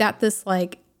 and she's got this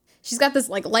light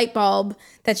bulb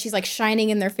that she's like shining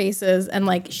in their faces, and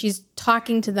like she's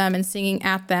talking to them and singing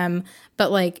at them,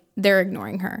 but like they're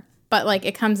ignoring her. But like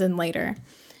it comes in later.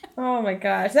 Oh my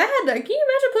gosh. Can you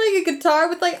imagine playing a guitar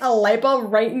with like a light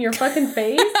bulb right in your fucking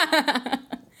face?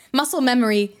 Muscle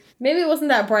memory. Maybe it wasn't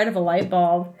that bright of a light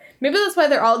bulb. Maybe that's why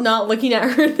they're all not looking at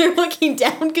her. They're looking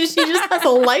down because she just has a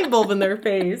light bulb in their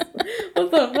face.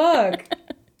 What the fuck?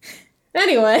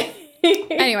 Anyway.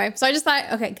 So I just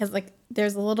thought, okay, because like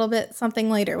there's a little bit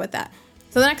something later with that.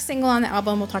 So the next single on the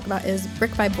album we'll talk about is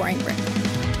Brick by Boring Brick.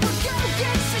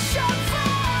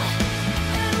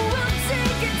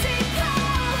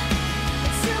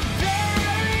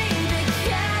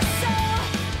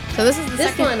 So this is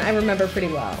this one I remember pretty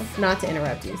well. Not to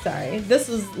interrupt you, sorry. This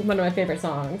was one of my favorite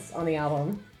songs on the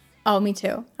album. Oh, me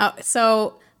too. Oh,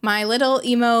 so my little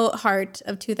emo heart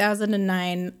of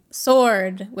 2009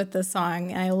 soared with this song,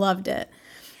 and I loved it.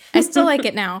 I still like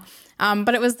it now.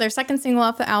 But it was their second single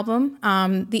off the album.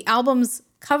 The album's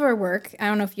cover work, I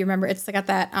don't know if you remember, it's got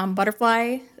that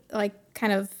butterfly like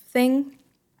kind of thing.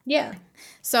 Yeah.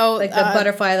 So like the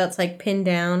butterfly that's like pinned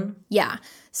down. Yeah.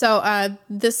 So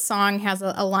this song has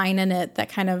a line in it that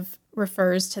kind of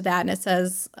refers to that. And it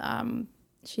says,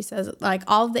 she says, like,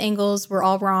 all of the angles were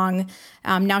all wrong.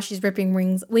 Now she's ripping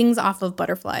wings off of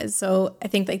butterflies. So I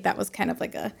think like that was kind of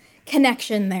like a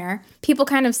connection there. People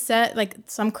kind of said, like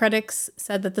some critics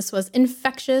said that this was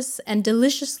infectious and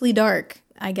deliciously dark,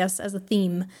 I guess, as a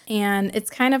theme. And it's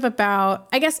kind of about,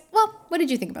 I guess, well, what did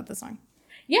you think about this song?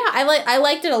 Yeah, I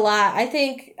liked it a lot. I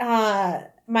think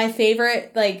my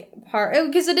favorite like part,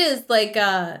 because it is like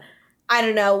I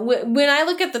don't know, when I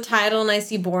look at the title and I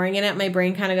see boring in it, my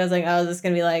brain kind of goes like, oh, is this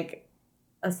gonna be like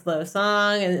a slow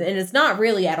song? And it's not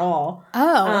really at all.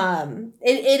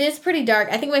 It is pretty dark.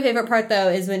 I think my favorite part though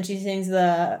is when she sings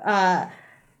the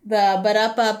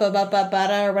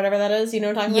ba-da-ba-ba-ba-ba-da or whatever that is. You know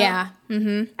what I'm talking about? Yeah.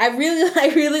 Mm-hmm. I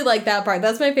really like that part.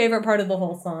 That's my favorite part of the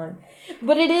whole song.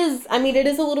 But it is a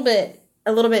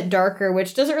little bit darker,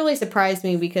 which doesn't really surprise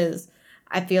me because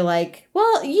I feel like,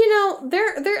 well, you know,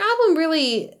 their album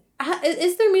really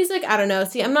is their music. I don't know.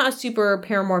 See, I'm not a super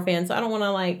Paramore fan, so I don't want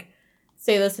to like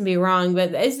say this and be wrong.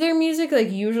 But is their music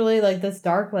like usually like this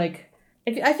dark? Like,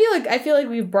 I feel like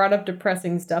we've brought up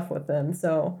depressing stuff with them,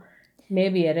 so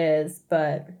maybe it is.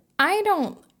 But I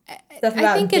don't. Stuff about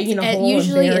I think digging a hole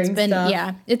usually and it's been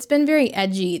stuff. it's been very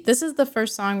edgy. This is the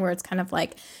first song where it's kind of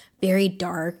like very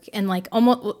dark and like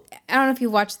almost, I don't know if you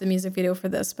watched the music video for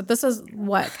this, but this is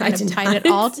what kind of tied it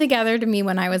all together to me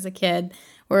when I was a kid,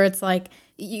 where it's like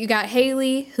you got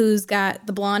Haley, who's got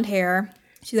the blonde hair.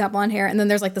 She's got blonde hair. And then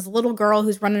there's like this little girl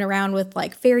who's running around with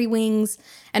like fairy wings.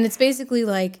 And it's basically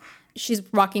like she's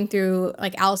walking through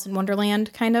like Alice in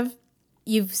Wonderland kind of.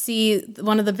 You see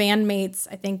one of the bandmates,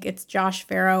 I think it's Josh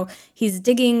Farrow, he's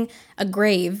digging a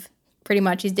grave, pretty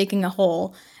much. He's digging a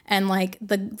hole. And like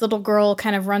the little girl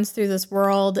kind of runs through this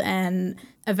world, and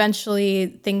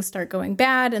eventually things start going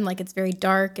bad, and like it's very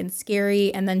dark and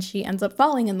scary, and then she ends up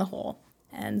falling in the hole.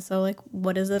 And so like,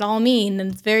 what does it all mean?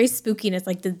 And it's very spooky, and it's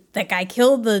like, did that guy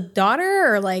kill the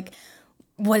daughter, or like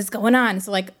what's going on?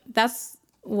 So like that's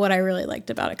what I really liked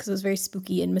about it, because it was very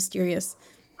spooky and mysterious.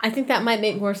 I think that might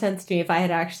make more sense to me if I had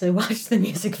actually watched the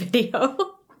music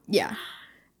video. Yeah.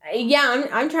 Yeah,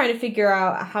 I'm trying to figure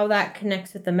out how that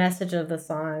connects with the message of the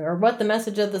song, or what the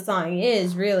message of the song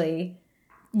is, really.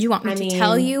 Do you want me to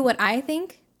tell you what I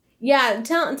think? Yeah,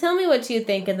 tell me what you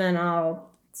think, and then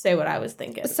I'll say what I was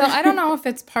thinking. So I don't know if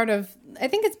it's part of, I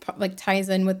think it's like ties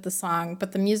in with the song,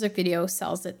 but the music video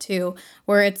sells it too,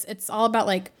 where it's all about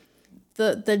like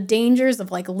the dangers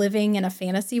of like living in a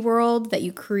fantasy world that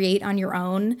you create on your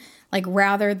own, like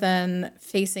rather than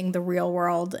facing the real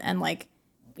world, and like,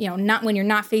 you know, not when you're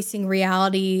not facing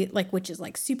reality, like, which is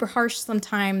like super harsh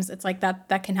sometimes. It's like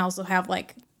that can also have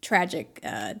like tragic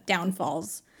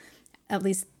downfalls. At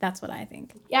least that's what I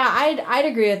think. Yeah, I'd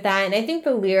agree with that. And I think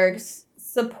the lyrics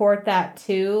support that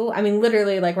too. I mean,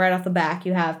 literally, like right off the back,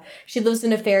 you have, she lives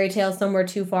in a fairy tale somewhere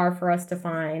too far for us to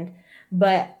find.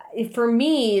 But for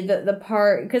me, the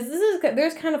part, because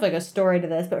there's kind of like a story to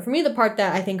this, but for me, the part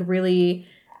that I think really,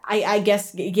 I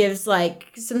guess gives like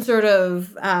some sort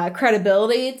of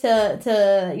credibility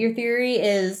to your theory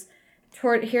is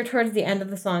towards the end of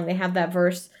the song. They have that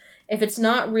verse: "If it's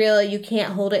not real, you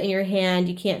can't hold it in your hand,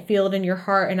 you can't feel it in your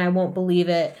heart, and I won't believe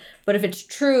it. But if it's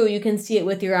true, you can see it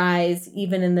with your eyes,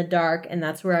 even in the dark, and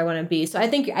that's where I want to be." So I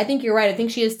think you're right. I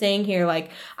think she is saying here, like,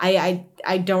 I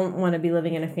don't want to be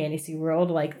living in a fantasy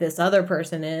world like this other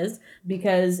person is,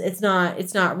 because it's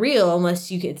not real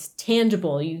unless it's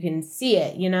tangible. You can see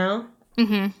it, you know?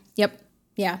 Mm-hmm. Yep.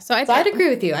 Yeah. So I'd agree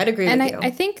with you. And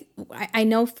I think I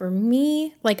know for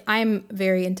me, like, I'm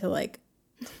very into like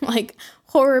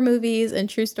horror movies and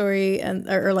true story and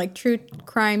or like true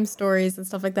crime stories and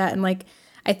stuff like that. And like,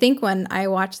 I think when I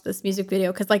watched this music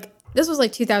video, because like this was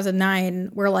like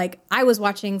 2009, where like I was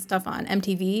watching stuff on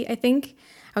MTV. I think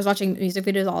I was watching music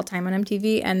videos all the time on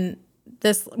MTV, and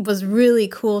this was really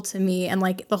cool to me. And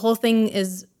like the whole thing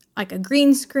is like a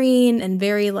green screen and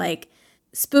very like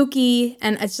spooky,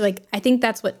 and it's like I think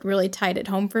that's what really tied it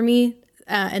home for me.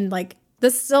 And like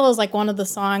this still is like one of the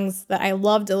songs that I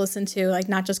love to listen to, like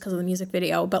not just because of the music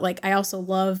video, but like I also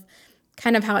love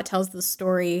kind of how it tells the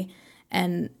story.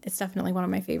 And it's definitely one of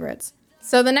my favorites.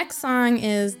 So the next song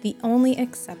is The Only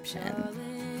Exception.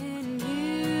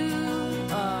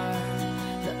 You are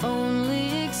the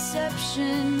only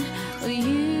exception.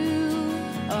 You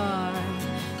are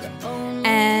the only.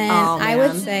 And I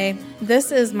would say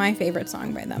this is my favorite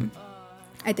song by them.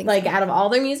 I think like so. Out of all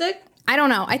their music? I don't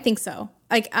know. I think so.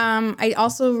 Like I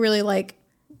also really like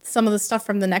some of the stuff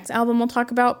from the next album we'll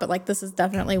talk about, but like this is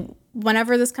definitely,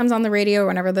 whenever this comes on the radio,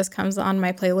 whenever this comes on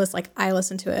my playlist, like I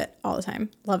listen to it all the time.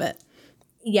 Love it.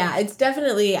 Yeah, it's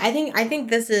definitely, I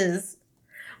think this is,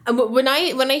 when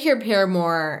I hear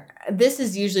Paramore, this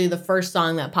is usually the first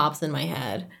song that pops in my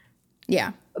head.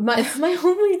 Yeah. My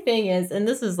only thing is, and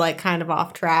this is like kind of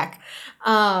off track,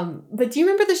 but do you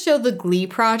remember the show The Glee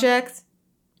Project?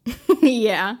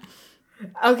 Yeah.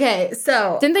 Okay,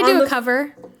 so didn't they do a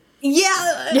cover?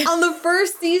 Yeah, on the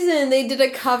first season, they did a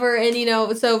cover, and, you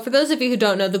know, so for those of you who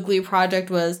don't know, the Glee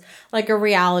Project was like a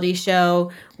reality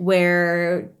show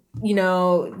where, you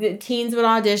know, the teens would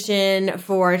audition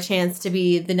for a chance to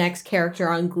be the next character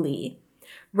on Glee,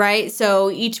 right?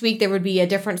 So each week there would be a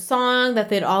different song that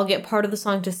they'd all get part of the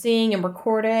song to sing and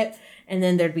record it. And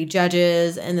then there'd be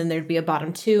judges, and then there'd be a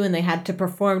bottom two, and they had to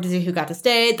perform to see who got to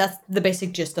stay. That's the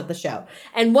basic gist of the show.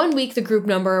 And one week, the group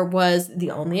number was The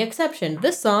Only Exception,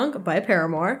 this song by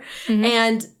Paramore. Mm-hmm.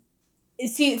 And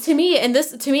see, to me,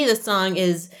 this song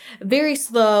is very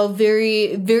slow,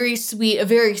 very, very sweet, a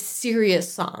very serious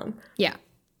song. Yeah.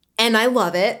 And I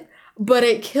love it, but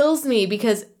it kills me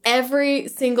because every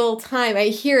single time I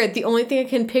hear it, the only thing I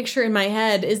can picture in my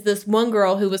head is this one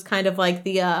girl who was kind of like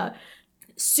the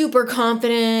super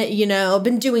confident, you know,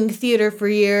 been doing theater for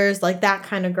years, like that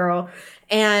kind of girl.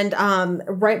 And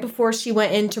right before she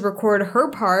went in to record her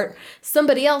part,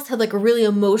 somebody else had like a really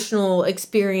emotional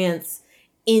experience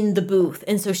in the booth.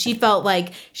 And so she felt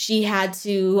like she had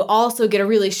to also get a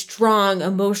really strong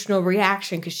emotional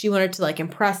reaction because she wanted to like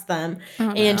impress them.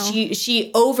 Oh, and no.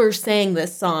 she oversang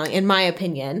this song, in my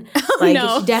opinion. Like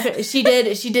no. she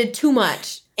did too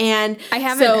much. And I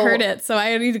haven't heard it, so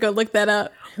I need to go look that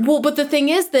up. Well, but the thing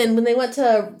is, then when they went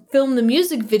to film the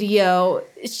music video,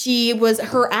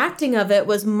 her acting of it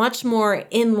was much more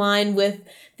in line with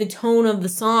the tone of the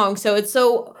song. So it's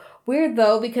so weird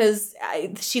though, because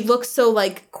she looks so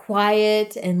like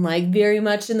quiet and like very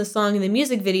much in the song in the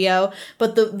music video,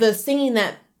 but the singing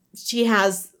that she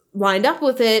has lined up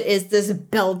with it is this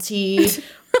belty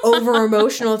over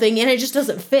emotional thing, and it just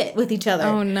doesn't fit with each other.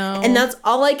 Oh no. And that's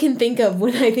all I can think of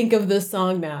when I think of this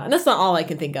song now. And that's not all I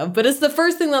can think of, but it's the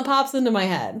first thing that pops into my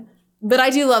head. But I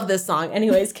do love this song.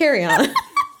 Anyways, carry on.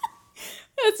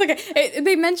 It's okay.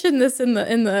 They mentioned this in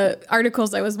the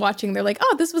articles I was watching. They're like,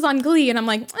 "Oh, this was on Glee," and I'm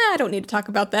like, I don't need to talk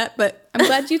about that, but I'm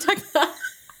glad you talked about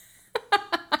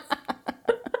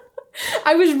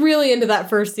I was really into that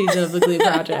first season of the Glee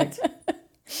Project.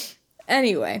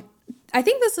 Anyway, I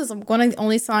think this is one of the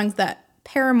only songs that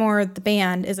Paramore, the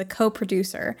band, is a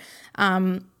co-producer.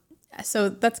 So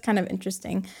that's kind of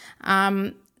interesting.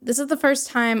 This is the first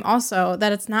time also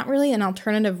that it's not really an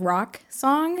alternative rock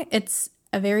song. It's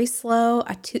a very slow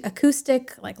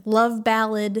acoustic, like love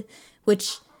ballad,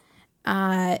 which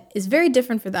is very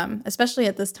different for them, especially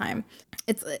at this time.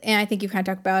 And I think you kind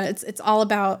of talked about it. It's all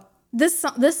about this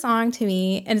song to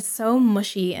me, and it's so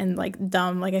mushy and like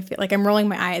dumb. Like I feel like I'm rolling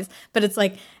my eyes, but it's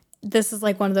like, this is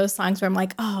like one of those songs where I'm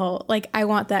like, oh, like I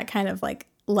want that kind of like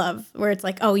love where it's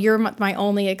like, oh, you're my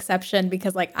only exception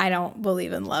because like I don't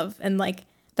believe in love, and like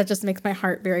that just makes my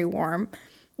heart very warm.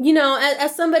 You know,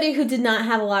 as somebody who did not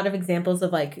have a lot of examples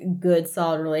of like good,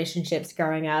 solid relationships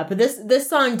growing up, but this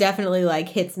song definitely like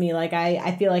hits me. Like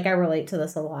I feel like I relate to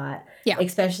this a lot. Yeah.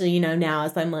 Especially, you know, now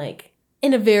as I'm like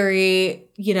in a very,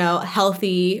 you know,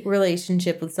 healthy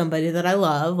relationship with somebody that I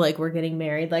love, like we're getting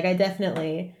married. Like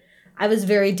I was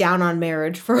very down on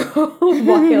marriage for a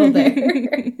while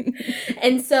there.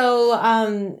 And so,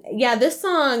 yeah, this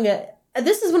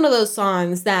is one of those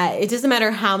songs that it doesn't matter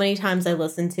how many times I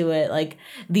listen to it, like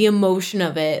the emotion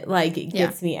of it, like it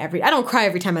gets me I don't cry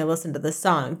every time I listen to this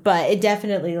song, but it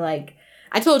definitely, like,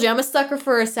 I told you, I'm a sucker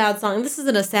for a sad song. This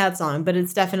isn't a sad song, but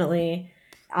it's definitely,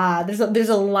 there's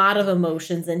a lot of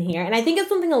emotions in here. And I think it's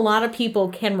something a lot of people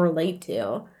can relate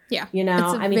to. Yeah. You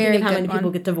know, I mean, think of how many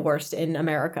people get divorced in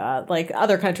America, like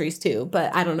other countries too,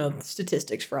 but I don't know the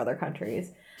statistics for other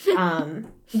countries.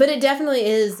 But it definitely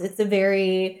is,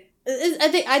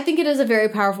 I think it is a very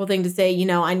powerful thing to say, you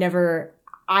know, I never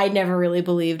really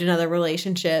believed in other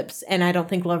relationships, and I don't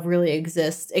think love really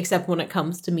exists except when it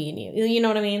comes to me and you. You know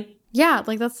what I mean? Yeah,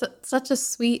 like that's such a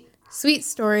sweet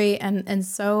story and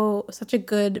such a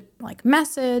good like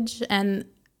message. And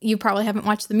you probably haven't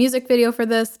watched the music video for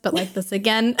this, but like this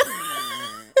again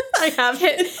I have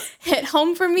hit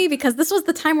home for me because this was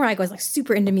the time where I was like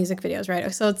super into music videos,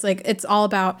 right? So it's like it's all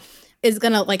about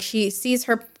she sees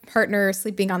her partner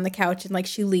sleeping on the couch and like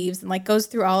she leaves and like goes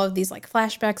through all of these like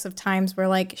flashbacks of times where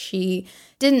like she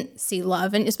didn't see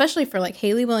love. And especially for like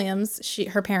Hayley Williams,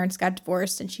 her parents got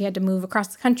divorced and she had to move across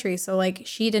the country. So like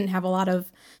she didn't have a lot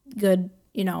of good,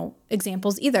 you know,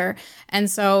 examples either. And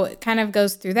so it kind of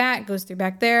goes through back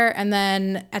there. And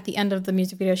then at the end of the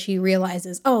music video, she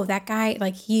realizes, oh, that guy,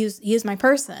 like he is my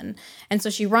person. And so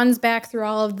she runs back through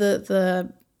all of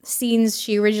the scenes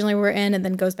she originally were in and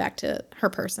then goes back to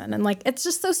her person. And like, it's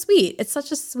just so sweet. It's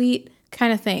such a sweet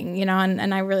kind of thing, you know,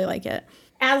 and I really like it.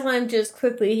 As I'm just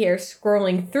quickly here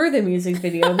scrolling through the music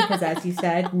video, because as you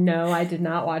said, no, I did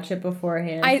not watch it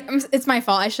beforehand. It's my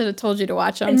fault. I should have told you to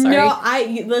watch it. I'm sorry. No,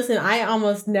 I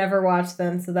almost never watch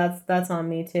them, so that's on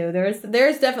me too.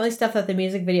 There's definitely stuff that the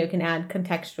music video can add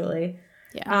contextually.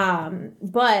 Yeah.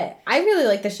 But I really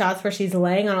like the shots where she's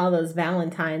laying on all those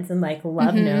Valentines and like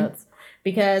love notes.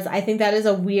 Because I think that is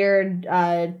a weird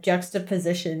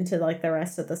juxtaposition to like the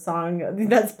rest of the song. I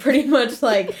think that's pretty much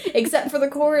like, except for the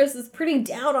chorus, is pretty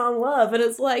down on love, and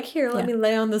it's like, here, let me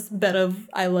lay on this bed of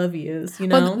I love yous. You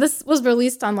know, well, this was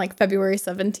released on like February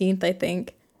 17th, I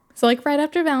think. So like right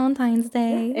after Valentine's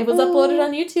Day. It was uploaded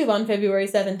on YouTube on February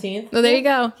 17th. Oh, there you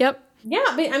go. Yep. Yeah,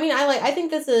 but I mean, I think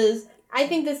this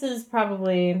is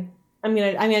probably. I'm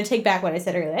gonna take back what I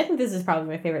said earlier. I think this is probably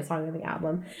my favorite song of the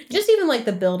album. Just even like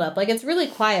the build up, like it's really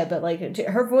quiet, but like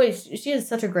her voice, she has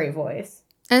such a great voice.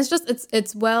 And it's just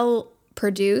it's well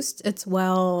produced, it's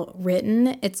well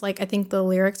written. It's like I think the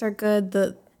lyrics are good.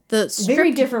 The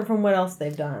very different from what else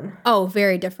they've done. Oh,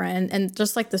 very different, and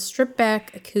just like the stripped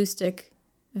back acoustic,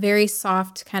 very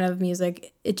soft kind of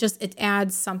music. It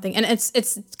adds something, and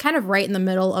it's kind of right in the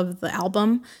middle of the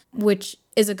album, which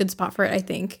is a good spot for it, I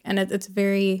think, and it's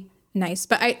very nice.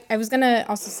 But I was going to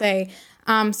also say,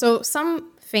 so some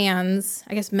fans,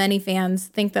 I guess many fans,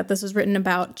 think that this was written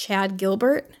about Chad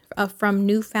Gilbert from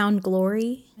New Found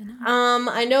Glory.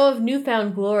 I know of New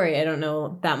Found Glory. I don't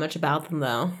know that much about them,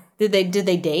 though. Did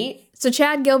they date? So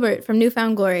Chad Gilbert from New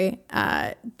Found Glory,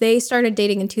 they started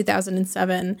dating in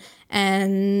 2007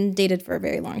 and dated for a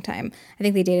very long time. I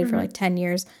think they dated for like 10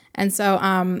 years. And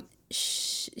so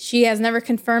she has never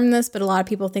confirmed this, but a lot of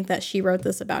people think that she wrote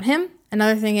this about him.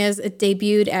 Another thing is it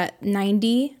debuted at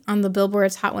 90 on the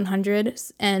Billboard's Hot 100.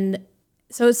 And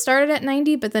so it started at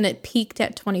 90, but then it peaked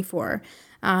at 24.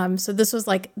 So this was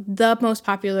like the most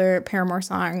popular Paramore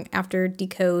song after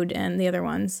Decode and the other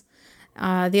ones.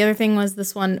 The other thing was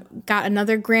this one got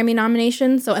another Grammy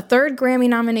nomination. So a third Grammy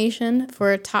nomination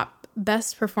for top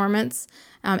best performance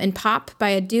in pop by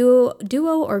a duo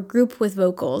or group with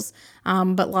vocals,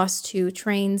 but lost to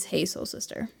Train's Hey Soul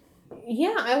Sister.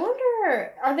 Yeah, I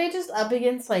wonder, are they just up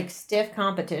against like stiff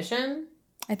competition?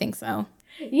 I think so.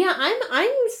 Yeah,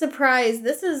 I'm surprised.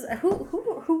 This is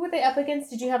who were they up against?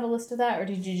 Did you have a list of that, or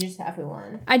did you just have who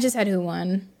won? I just had who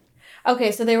won.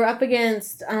 Okay, so they were up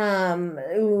against I don't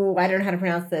know how to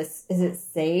pronounce this. Is it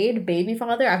Sade, Baby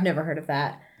Father? I've never heard of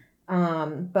that.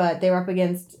 But they were up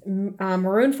against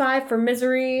Maroon 5 for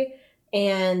Misery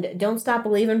and Don't Stop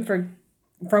Believin'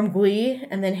 from Glee,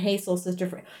 and then Hey Soul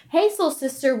Sister. Hey Soul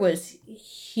Sister was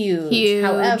huge.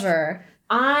 However,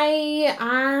 I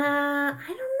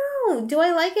don't know. Do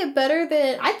I like it better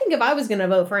than... I think if I was going to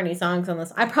vote for any songs on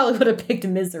this, I probably would have picked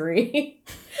Misery.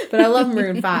 But I love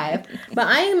Maroon 5. But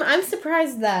I'm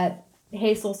surprised that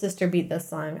Hey Soul Sister beat this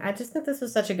song. I just think this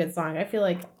was such a good song. I feel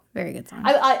like Very good song.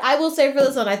 I will say for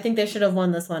this one, I think they should have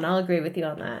won this one. I'll agree with you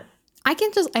on that.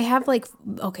 I have like,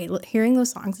 okay, hearing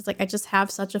those songs, it's like I just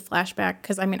have such a flashback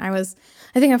because I mean, I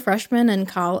think a freshman in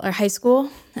college or high school.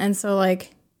 And so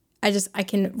like, I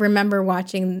can remember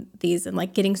watching these and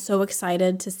like getting so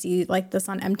excited to see like this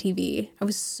on MTV. I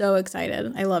was so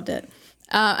excited. I loved it.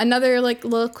 Another like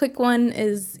little quick one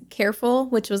is Careful,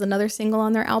 which was another single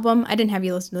on their album. I didn't have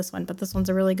you listen to this one, but this one's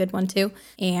a really good one too.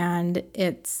 And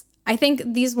I think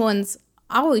these ones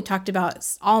all we talked about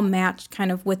all matched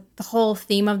kind of with the whole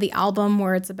theme of the album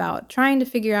where it's about trying to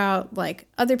figure out like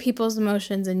other people's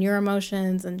emotions and your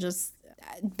emotions and just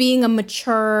being a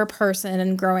mature person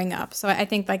and growing up. So I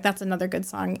think like that's another good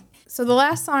song. So the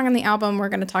last song on the album we're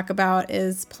going to talk about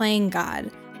is Playing God.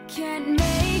 Can't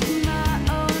make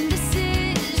my own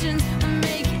decisions or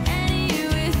make any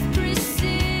with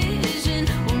precision.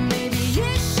 Or maybe you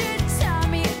should tell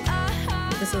me.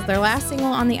 This is their last single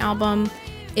on the album.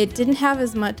 It didn't have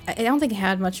as much, I don't think it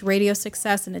had much radio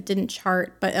success and it didn't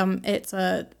chart, but it's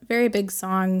a very big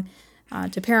song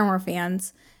to Paramore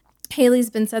fans. Hayley's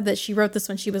been said that she wrote this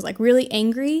when she was like really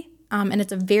angry, and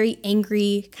it's a very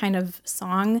angry kind of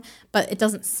song, but it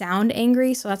doesn't sound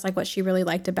angry, so that's like what she really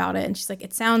liked about it. And she's like,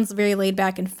 it sounds very laid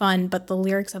back and fun, but the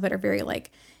lyrics of it are very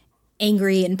like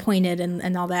angry and pointed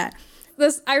and all that.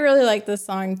 I really like this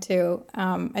song too.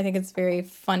 I think it's very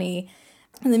funny.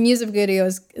 And the music video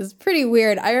is pretty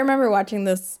weird. I remember watching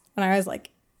this when I was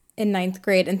like in 9th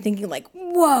grade and thinking like,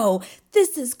 whoa,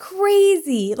 this is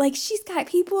crazy. Like she's got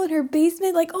people in her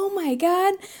basement. Like, oh my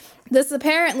God. This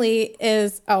apparently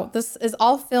is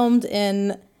all filmed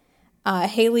in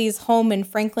Hayley's home in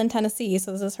Franklin, Tennessee.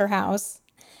 So this is her house.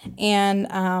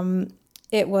 And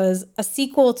it was a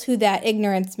sequel to that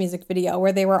Ignorance music video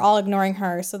where they were all ignoring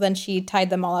her. So then she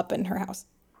tied them all up in her house.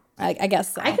 I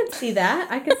guess so. I could see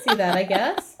that. I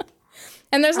guess.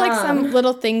 And there's like some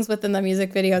little things within the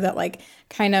music video that like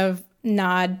kind of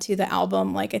nod to the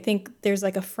album. Like I think there's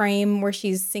like a frame where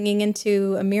she's singing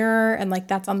into a mirror and like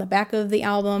that's on the back of the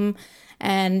album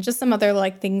and just some other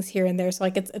like things here and there. So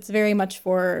like it's very much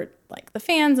for like the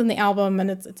fans and the album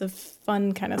and it's a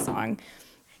fun kind of song.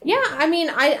 Yeah, I mean,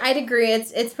 I'd agree.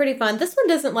 It's pretty fun. This one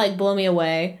doesn't like blow me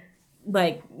away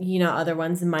like, other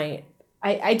ones might.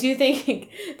 I do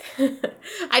think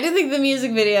the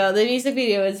music video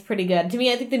is pretty good. To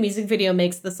me, I think the music video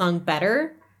makes the song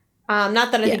better.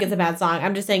 Not that I think it's a bad song.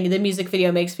 I'm just saying the music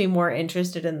video makes me more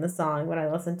interested in the song when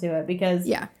I listen to it because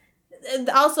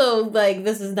also like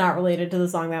this is not related to the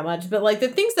song that much, but like the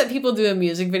things that people do in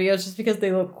music videos just because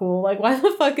they look cool. Like why the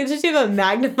fuck does she have a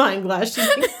magnifying glass?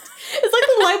 It's like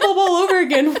the light bulb all over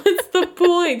again. What's the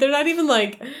point? They're not even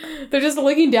like, they're just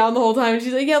looking down the whole time. And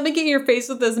she's like, yeah, I'm looking at your face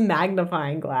with this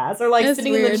magnifying glass. Or like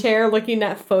sitting in the chair looking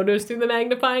at photos through the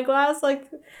magnifying glass. Like,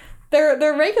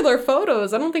 they're regular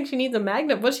photos. I don't think she needs a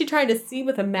What's she trying to see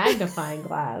with a magnifying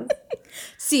glass?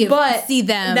 see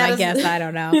them, I guess. I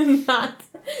don't know. That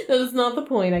is not the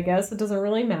point, I guess. It doesn't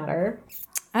really matter.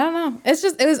 I don't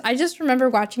know. I just remember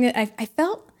watching it. I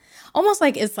felt almost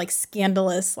like it's like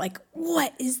scandalous. Like,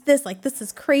 what is this? Like, this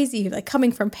is crazy. Like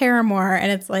coming from Paramore.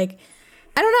 And it's like,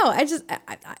 I don't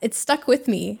know. It stuck with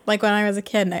me like when I was a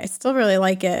kid and I still really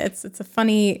like it. It's a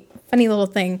funny little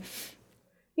thing.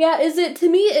 Yeah. To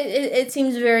me, it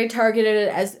seems very targeted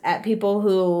at people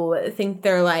who think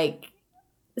they're like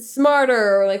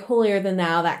smarter or like holier than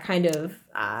thou, that kind of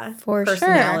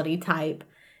personality type.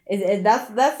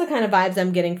 That's the kind of vibes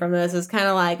I'm getting from this. It's kind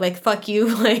of like fuck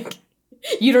you, like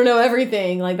you don't know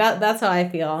everything. Like that's how I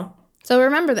feel. So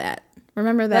remember that.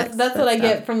 That's what I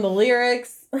get from the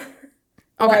lyrics.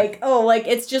 Okay. Like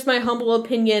it's just my humble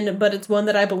opinion, but it's one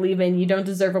that I believe in. You don't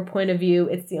deserve a point of view.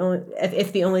 It's the only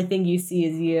if the only thing you see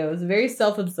is you. It's very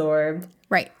self-absorbed.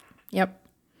 Right. Yep.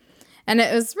 And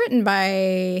it was written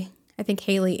by I think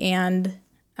Hayley and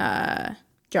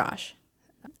Josh.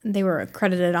 They were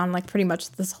credited on like pretty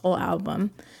much this whole album.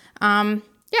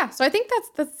 Yeah, so I think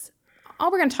that's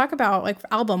all we're going to talk about like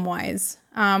album wise.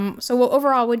 So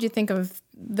overall, what'd you think of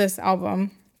this album?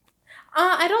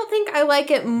 I don't think I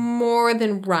like it more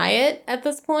than Riot at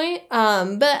this point.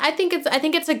 But I think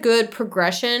it's a good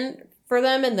progression for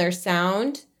them and their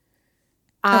sound.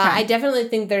 Okay. I definitely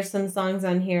think there's some songs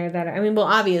on here that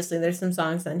obviously there's some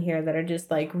songs on here that are just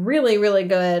like really, really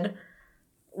good.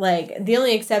 Like the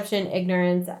only exception,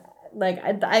 Ignorance. Like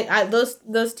I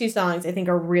those two songs I think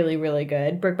are really, really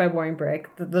good. Brick by Boring Brick.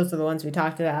 Those are the ones we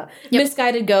talked about. Yep.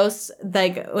 Misguided Ghosts.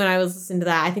 Like when I was listening to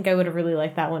that, I think I would have really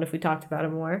liked that one if we talked about it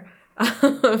more.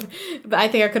 But I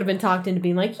think I could have been talked into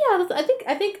being like, yeah, I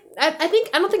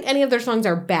don't think any of their songs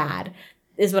are bad.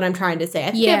 Is what I'm trying to say.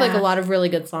 I think they have like a lot of really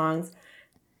good songs.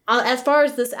 As far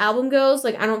as this album goes,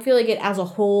 like I don't feel like it as a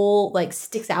whole like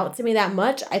sticks out to me that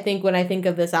much. I think when I think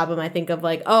of this album, I think of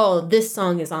like, oh, this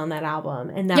song is on that album,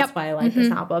 and that's Yep. why I like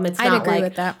this album. It's I'd not agree like,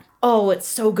 with that. oh, it's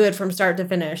so good from start to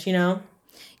finish, you know?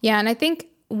 Yeah, and I think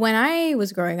when I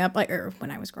was growing up,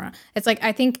 it's like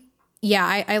I think,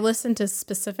 yeah, I listened to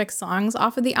specific songs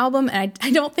off of the album, and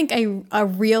I don't think I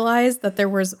realized that there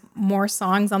was more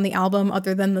songs on the album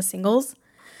other than the singles.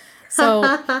 So,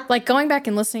 like, going back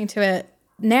and listening to it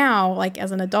now, like,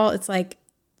 as an adult, it's like,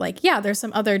 yeah, there's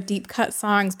some other deep cut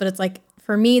songs, but it's like,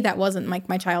 for me, that wasn't, like,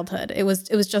 my childhood. It was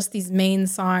just these main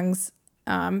songs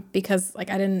because, like,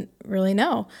 I didn't really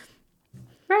know.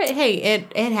 Right. Hey,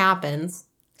 it happens.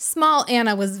 Small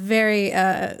Anna was very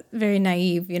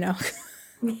naive, you know.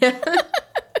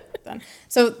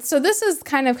 So this is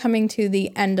kind of coming to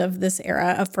the end of this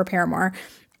era for Paramore.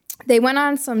 They went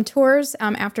on some tours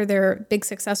after their big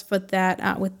success with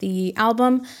that with the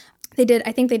album.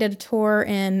 I think they did a tour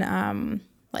in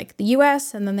like the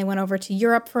U.S. and then they went over to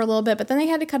Europe for a little bit, but then they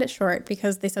had to cut it short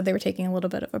because they said they were taking a little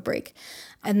bit of a break.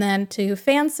 And then to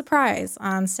fans' surprise,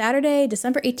 on Saturday,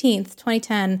 December 18th,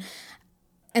 2010,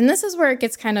 and this is where it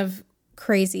gets kind of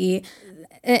crazy.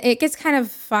 It gets kind of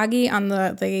foggy on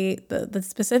the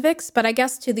specifics, but I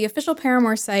guess to the official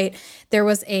Paramore site, there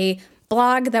was a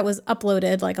blog that was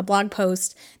uploaded, like a blog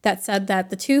post, that said that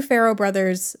the two Farrow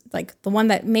brothers, like the one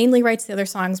that mainly writes the other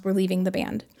songs, were leaving the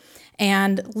band,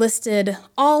 and listed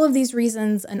all of these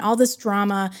reasons and all this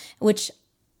drama, which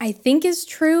I think is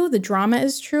true. The drama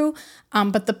is true,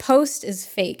 but the post is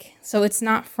fake. So it's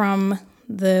not from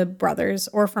the brothers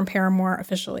or from Paramore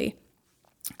officially.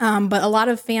 But a lot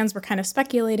of fans were kind of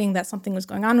speculating that something was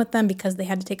going on with them because they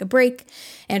had to take a break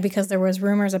and because there was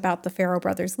rumors about the Farrow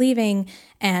brothers leaving.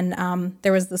 And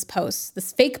there was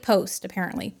this fake post,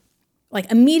 apparently. Like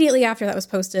immediately after that was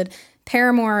posted,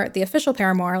 Paramore, the official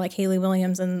Paramore, like Hayley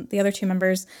Williams and the other two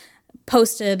members,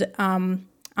 posted on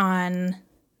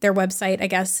their website, I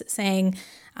guess, saying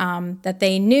that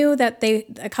they knew that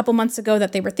a couple months ago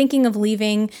that they were thinking of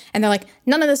leaving, and they're like,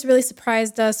 none of this really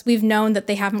surprised us. We've known that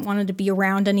they haven't wanted to be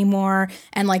around anymore,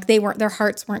 and like their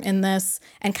hearts weren't in this,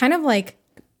 and kind of like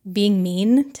being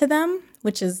mean to them,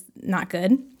 which is not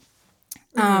good.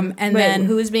 And then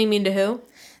who is being mean to who?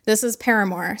 This is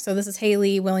Paramore, so this is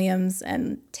Hayley Williams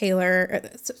and Taylor.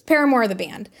 Paramore, the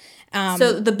band.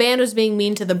 So the band was being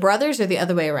mean to the brothers, or the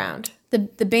other way around?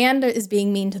 The band is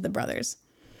being mean to the brothers.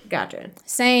 Gotcha.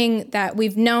 Saying that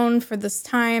we've known for this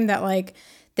time that like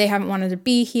they haven't wanted to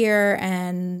be here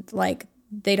and like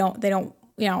they don't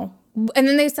you know, and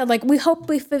then they said like we hope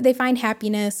they find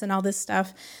happiness and all this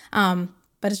stuff,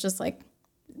 but it's just like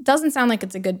doesn't sound like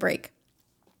it's a good break.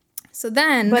 So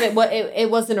then, but it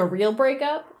wasn't a real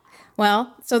breakup.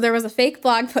 Well, so there was a fake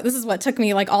blog post. This is what took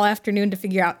me like all afternoon to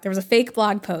figure out. There was a fake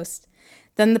blog post.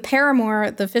 Then the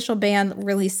Paramore, the official band,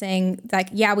 released saying like,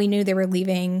 yeah, we knew they were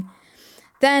leaving.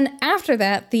 Then after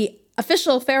that, the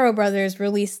official Farrow brothers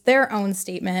released their own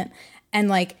statement, and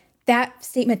like that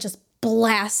statement just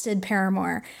blasted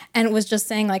Paramore, and it was just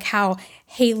saying like how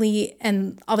Hayley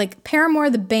and like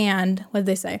Paramore, the band, what did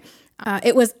they say?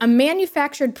 It was a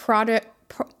manufactured product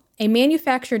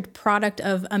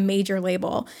of a major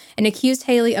label, and accused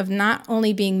Hayley of not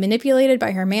only being manipulated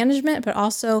by her management, but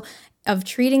also of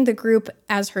treating the group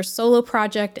as her solo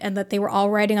project, and that they were all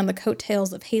riding on the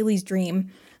coattails of Hayley's dream.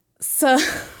 So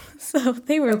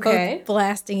they were both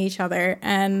blasting each other,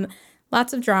 and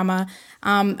lots of drama.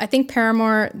 I think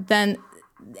Paramore then,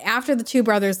 after the two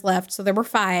brothers left, so there were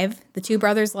 5, the two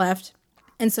brothers left.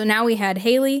 And so now we had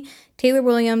Hayley, Taylor,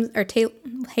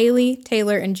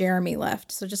 and Jeremy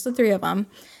left. So just the 3 of them.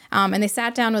 And they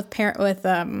sat down with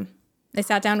MTV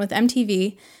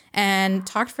and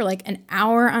talked for like an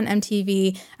hour on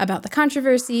MTV about the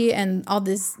controversy and all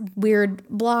this weird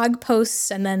blog posts,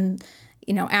 and then,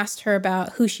 you know, asked her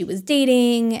about who she was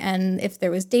dating and if there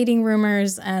was dating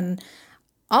rumors and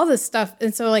all this stuff.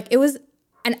 And so like it was,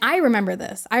 and I remember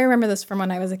this from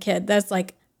when I was a kid. That's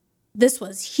like, this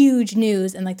was huge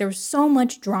news, and like there was so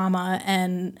much drama,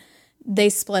 and they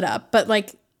split up. But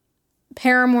like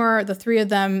Paramore, the 3 of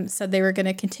them said they were going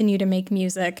to continue to make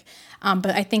music. But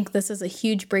I think this is a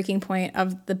huge breaking point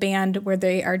of the band, where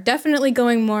they are definitely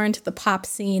going more into the pop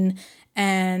scene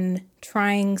and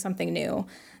trying something new.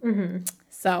 Mm-hmm.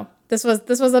 So this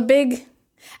was a big,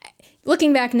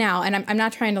 looking back now, and I'm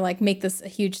not trying to like make this a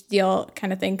huge deal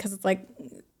kind of thing, because it's like,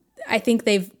 I think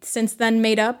they've since then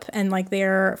made up and like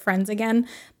they're friends again.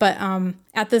 But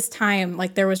at this time,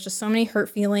 like there was just so many hurt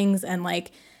feelings and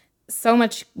like so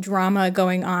much drama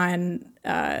going on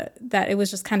that it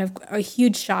was just kind of a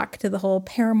huge shock to the whole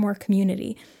Paramore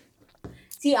community.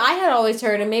 See, I had always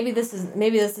heard, and maybe this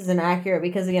isn't accurate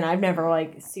because again, I've never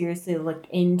like seriously looked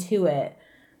into it.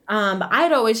 But I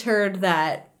had always heard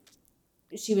that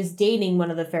she was dating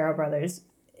one of the Farrell brothers.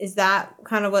 Is that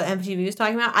kind of what MTV was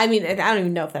talking about? I mean, I don't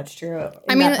even know if that's true.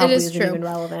 I mean, that probably it is isn't true. Even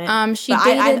relevant. She but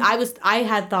dated. I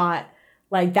had thought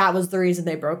like that was the reason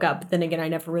they broke up. But then again, I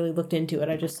never really looked into it.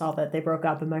 I just saw that they broke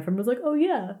up, and my friend was like, "Oh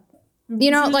yeah." You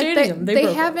know, She was like dating him. They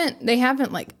broke up. they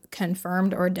haven't like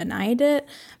confirmed or denied it,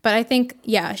 but I think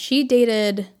she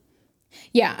dated.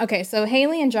 Yeah, okay. So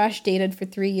Haley and Josh dated for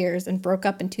 3 years and broke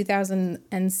up in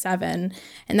 2007,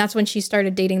 and that's when she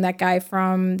started dating that guy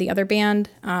from the other band.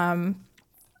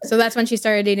 So that's when she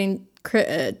started dating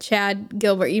Chad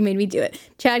Gilbert. You made me do it,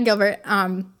 Chad Gilbert.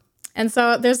 And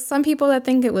so there's some people that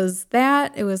think it was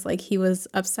that. It was like he was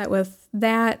upset with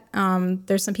that.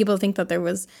 There's some people that think that there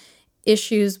was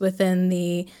issues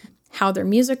within how their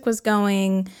music was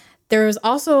going. There was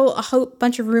also a whole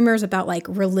bunch of rumors about like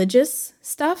religious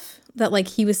stuff that like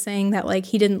he was saying that like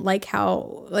he didn't like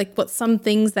how like what some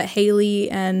things that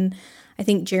Haley and I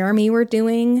think Jeremy were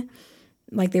doing,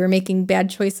 like they were making bad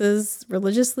choices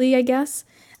religiously, I guess.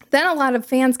 Then a lot of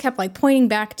fans kept like pointing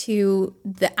back to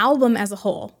the album as a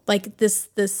whole, like this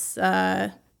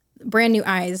Brand New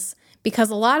Eyes, because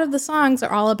a lot of the songs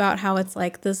are all about how it's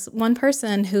like this one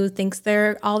person who thinks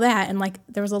they're all that. And like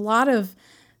there was a lot of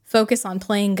focus on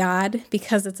playing God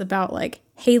because it's about like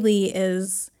Haley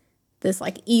is this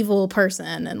like evil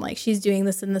person and like she's doing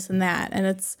this and this and that. And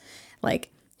it's like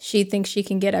she thinks she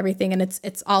can get everything and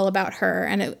it's all about her.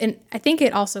 And I think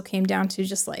it also came down to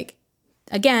just like,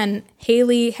 again,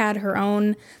 Haley had her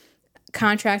own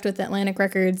contract with Atlantic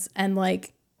Records and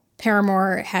like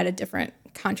Paramore had a different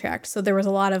contract. So there was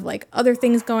a lot of like other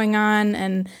things going on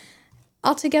and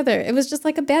altogether it was just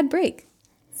like a bad break.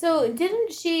 So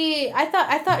didn't she? I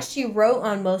thought she wrote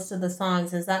on most of the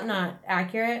songs. Is that not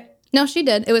accurate? No, she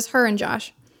did. It was her and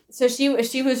Josh. So she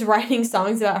was writing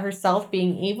songs about herself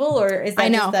being evil, or is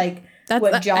that just like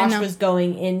what Josh was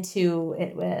going into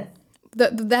it with?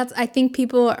 That's. I think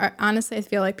people are honestly. I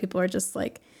feel like people are just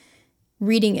like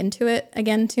reading into it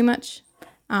again too much.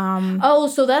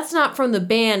 So that's not from the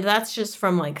band. That's just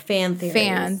from like fan theories.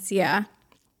 Fans, yeah.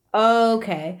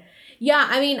 Okay. Yeah,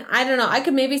 I mean, I don't know. I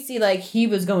could maybe see like he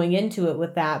was going into it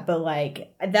with that, but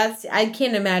like I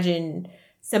can't imagine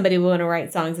somebody willing to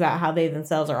write songs about how they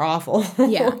themselves are awful.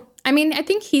 Yeah. I mean, I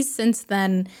think he's since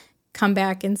then come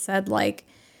back and said like,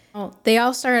 they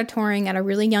all started touring at a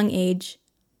really young age.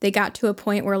 They got to a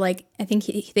point where like, I think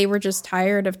they were just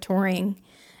tired of touring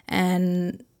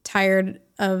and tired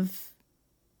of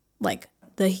like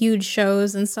the huge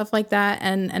shows and stuff like that.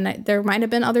 And there might have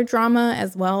been other drama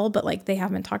as well, but like they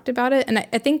haven't talked about it. And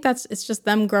I think it's just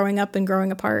them growing up and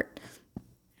growing apart.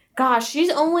 Gosh,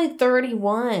 she's only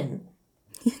 31.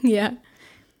 Yeah.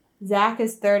 Zach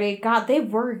is 30. God, they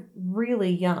were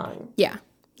really young. Yeah.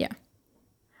 Yeah.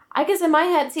 I guess in my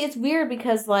head, see, it's weird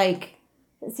because like,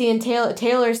 and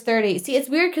Taylor's 30. See, it's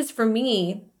weird because for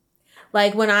me,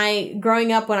 like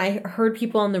growing up, when I heard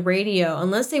people on the radio,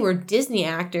 unless they were Disney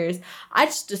actors, I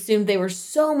just assumed they were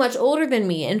so much older than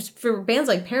me. And for bands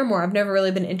like Paramore, I've never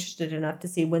really been interested enough to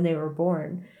see when they were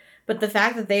born. But the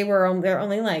fact that they're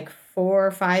only like 4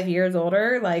 or 5 years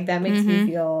older, like that makes me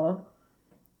feel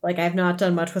like I've not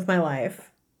done much with my life.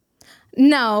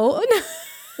 No.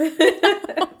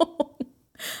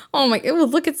 Oh my, well,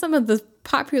 look at some of the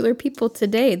popular people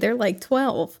today. They're like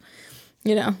 12,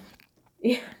 you know.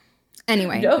 Yeah.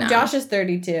 Anyway. No, no. Josh is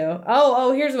 32.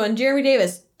 Oh, here's one. Jeremy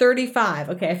Davis,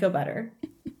 35. Okay, I feel better.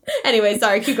 Anyway,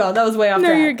 sorry, keep going. That was way off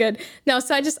track. No, you're good. No,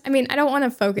 so I don't want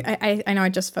to focus. I know I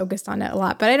just focused on it a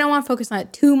lot, but I don't want to focus on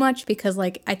it too much because,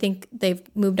 like, I think they've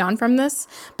moved on from this.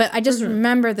 But I just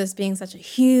remember this being such a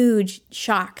huge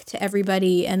shock to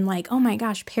everybody and, like, oh my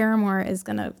gosh, Paramore is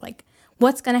going to, like,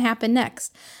 what's going to happen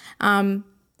next?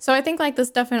 So I think, like, this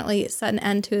definitely set an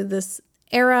end to this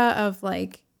era of,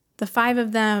 like, the 5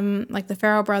 of them, like the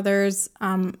Farrell brothers.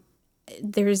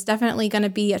 There's definitely going to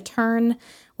be a turn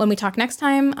when we talk next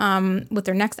time with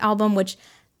their next album, which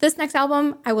this next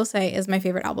album, I will say, is my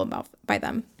favorite album by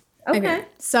them. Okay.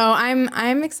 So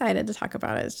I'm excited to talk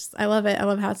about it. It's just, I love it. I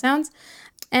love how it sounds.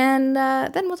 And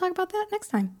then we'll talk about that next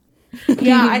time.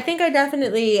 Yeah, I think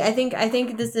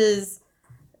this is,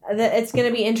 it's going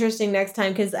to be interesting next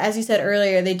time because, as you said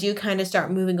earlier, they do kind of start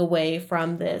moving away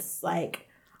from this, like,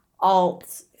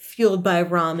 alt fueled by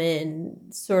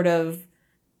ramen sort of,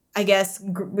 I guess,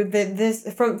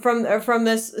 this from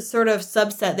this sort of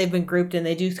subset they've been grouped in.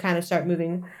 They do kind of start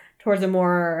moving towards a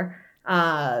more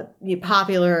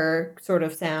popular sort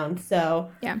of sound.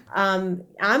 So yeah, I'm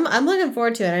looking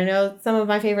forward to it. I know some of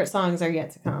my favorite songs are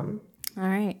yet to come. All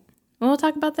right. Well, we'll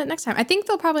talk about that next time. I think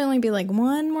there'll probably only be like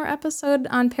one more episode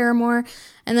on Paramore,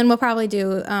 and then we'll probably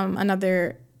do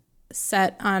another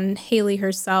set on Hayley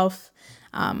herself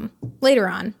later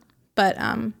on. But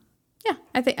yeah,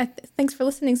 thanks for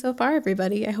listening so far,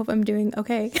 everybody. I hope I'm doing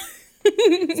okay.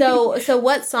 So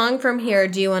what song from here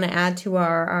do you want to add to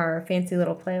our fancy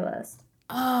little playlist?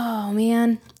 Oh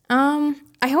man, I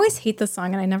always hate this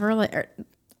song, and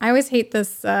I always hate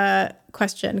this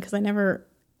question because I never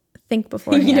think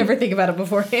beforehand. You never think about it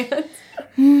beforehand.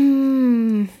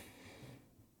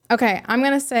 Okay, I'm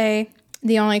gonna say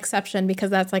The Only Exception because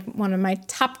that's like one of my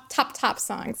top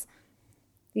songs.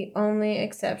 The Only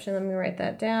Exception. Let me write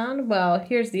that down. Well,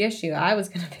 here's the issue. I was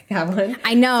gonna pick that one.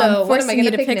 I know. So I'm what am I forcing you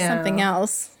gonna to pick now? something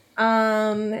else.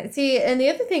 See, and the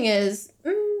other thing is,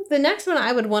 the next one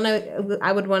I would want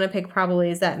to pick probably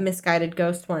is that Misguided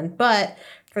Ghost one, but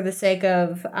for the sake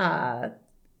of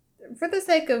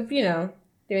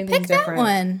doing things Pick that different.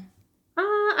 one.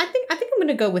 I think I'm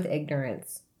gonna go with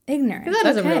Ignorance. Ignorance. Because that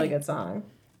is okay. a really good song.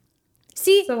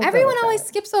 See, So we'll go everyone with always that.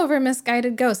 skips over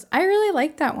Misguided Ghost. I really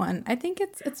like that one. I think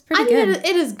it's pretty I think good.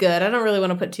 it is good. I don't really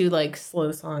want to put two like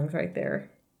slow songs right there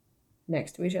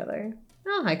next to each other.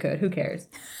 Oh, I could. Who cares?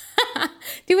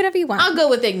 Do whatever you want. I'll go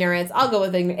with Ignorance.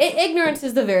 Ignorance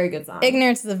is the very good song.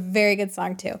 Ignorance is a very good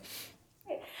song too.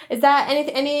 Is that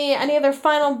any other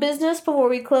final business before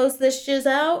we close this shiz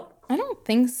out? I don't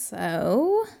think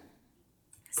so.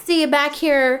 See you back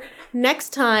here next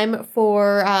time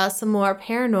for some more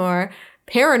Paranor.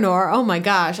 Oh my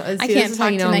gosh. See, I this can't is how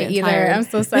talk you know I'm tonight getting either. tired. I'm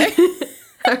so sorry.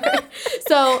 All right.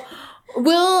 So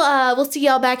we'll see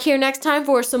y'all back here next time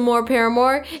for some more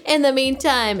Paramore. In the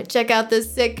meantime, check out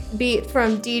this sick beat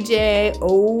from DJ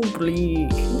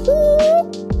Oblique.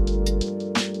 Woo!